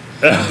takeout.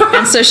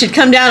 And so she'd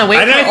come down and wait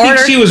for her order. And I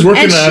think she was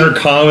working on her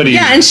comedy.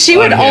 Yeah, and she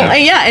would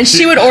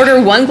she would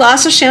order one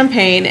glass of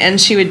champagne, and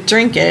she would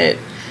drink it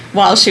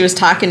while she was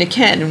talking to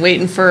Ken and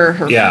waiting for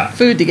her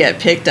food to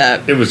get picked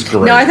up. It was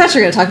great. No, I thought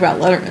you were going to talk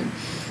about Letterman.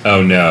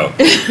 Oh, no.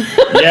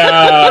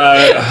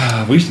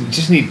 Yeah, we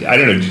just need... I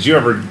don't know, did you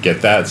ever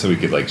get that so we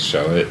could, like,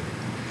 show it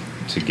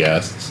to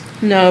guests?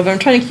 No, but I'm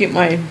trying to keep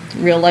my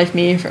real-life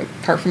me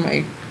apart from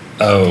my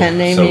pen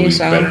name so me.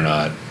 So we better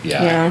not.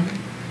 Yeah.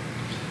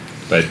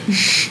 But...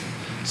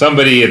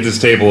 somebody at this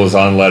table is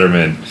on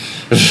Letterman.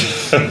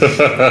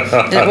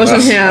 It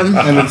wasn't him.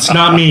 And it's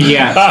not me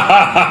yet.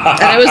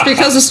 And it was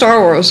because of Star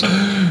Wars.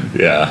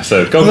 Yeah,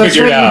 so go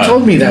figure it out. You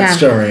told me that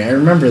story. I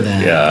remember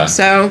that. Yeah.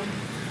 So...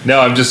 No,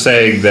 I'm just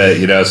saying that,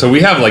 you know, so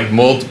we have like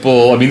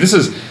multiple... I mean, this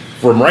is...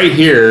 From right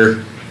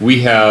here,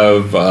 we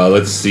have,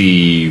 let's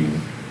see,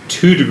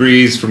 2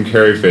 degrees from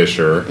Carrie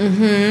Fisher.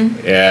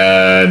 Mm-hmm.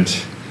 And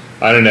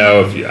I don't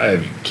know if you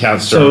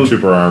count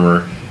Stormtrooper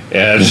armor.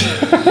 And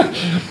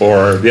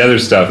or the other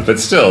stuff, but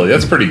still,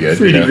 that's pretty good.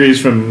 3 degrees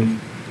from...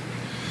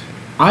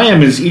 I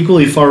am as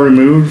equally far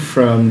removed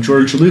from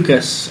George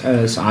Lucas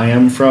as I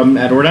am from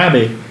Edward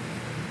Abbey.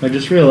 I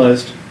just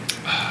realized.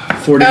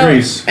 4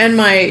 degrees. And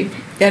my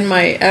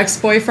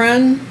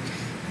ex-boyfriend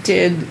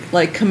did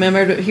like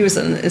commemorative... He was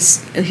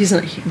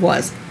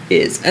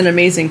is an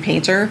amazing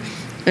painter.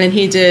 And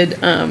he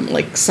did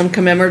like some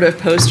commemorative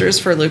posters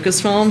for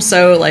Lucasfilm.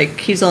 So like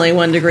he's only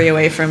 1 degree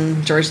away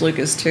from George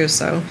Lucas too.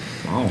 So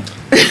wow,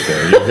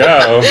 there you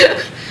go.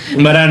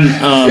 But then,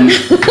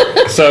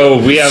 so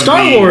we have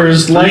Star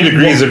Wars 3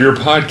 degrees of your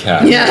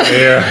podcast.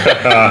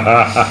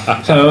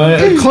 Yeah.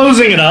 So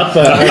closing it up,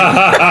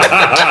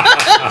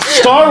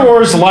 Star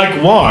Wars,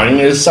 like wine,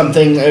 is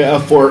something a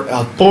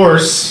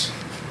force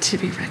to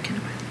be reckoned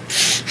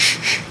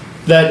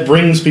with that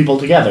brings people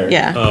together.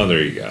 Yeah. Oh,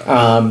 there you go.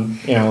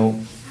 You know.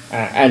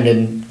 And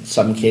in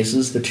some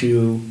cases, the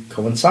two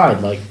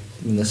coincide, like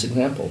in this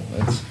example.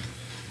 It's,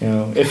 you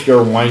know, if you're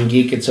a wine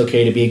geek, it's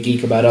okay to be a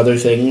geek about other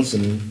things,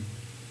 and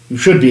you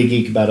should be a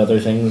geek about other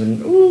things.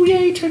 And ooh,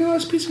 yay, turn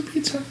last piece of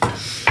pizza.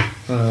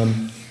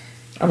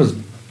 That was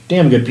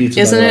damn good pizza.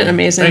 Isn't it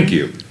amazing? Thank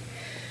you.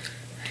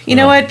 You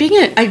know what?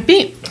 I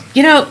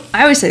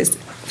always say this,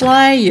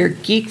 fly your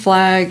geek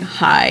flag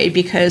high,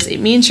 because it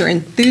means you're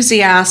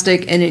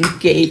enthusiastic and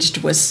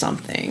engaged with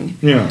something.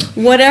 Yeah.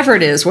 Whatever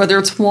it is, whether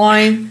it's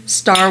wine,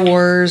 Star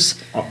Wars,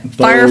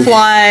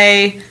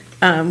 Firefly.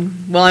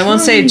 Well, I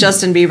won't say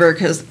Justin Bieber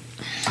because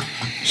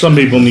some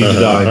people need to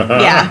die.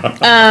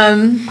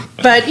 Yeah.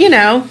 But you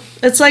know,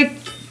 it's like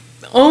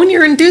own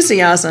your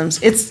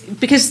enthusiasms. It's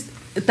because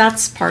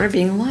that's part of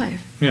being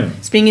alive. Yeah.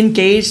 It's being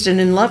engaged and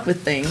in love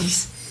with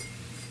things.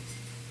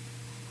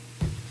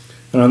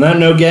 And on that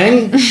note,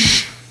 gang,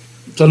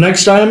 until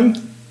next time,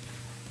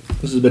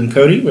 this has been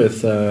Cody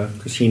with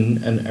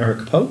Christina and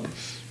Erik Pope.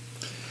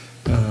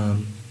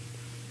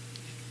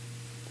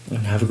 And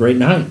have a great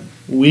night.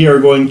 We are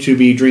going to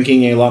be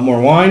drinking a lot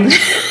more wine.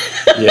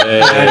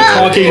 Yay. And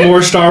talking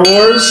more Star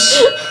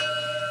Wars.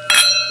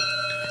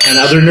 And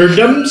other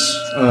nerddoms.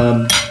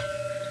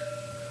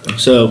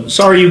 So,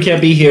 sorry you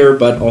can't be here,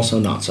 but also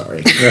not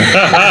sorry.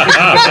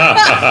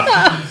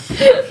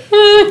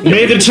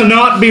 May the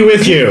Tannat be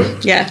with you.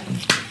 Yeah.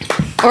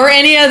 Or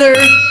any other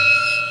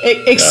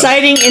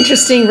exciting,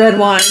 interesting red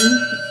wine.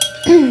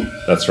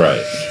 That's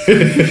right.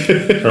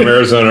 From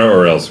Arizona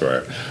or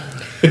elsewhere.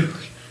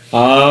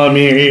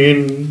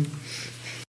 Amen.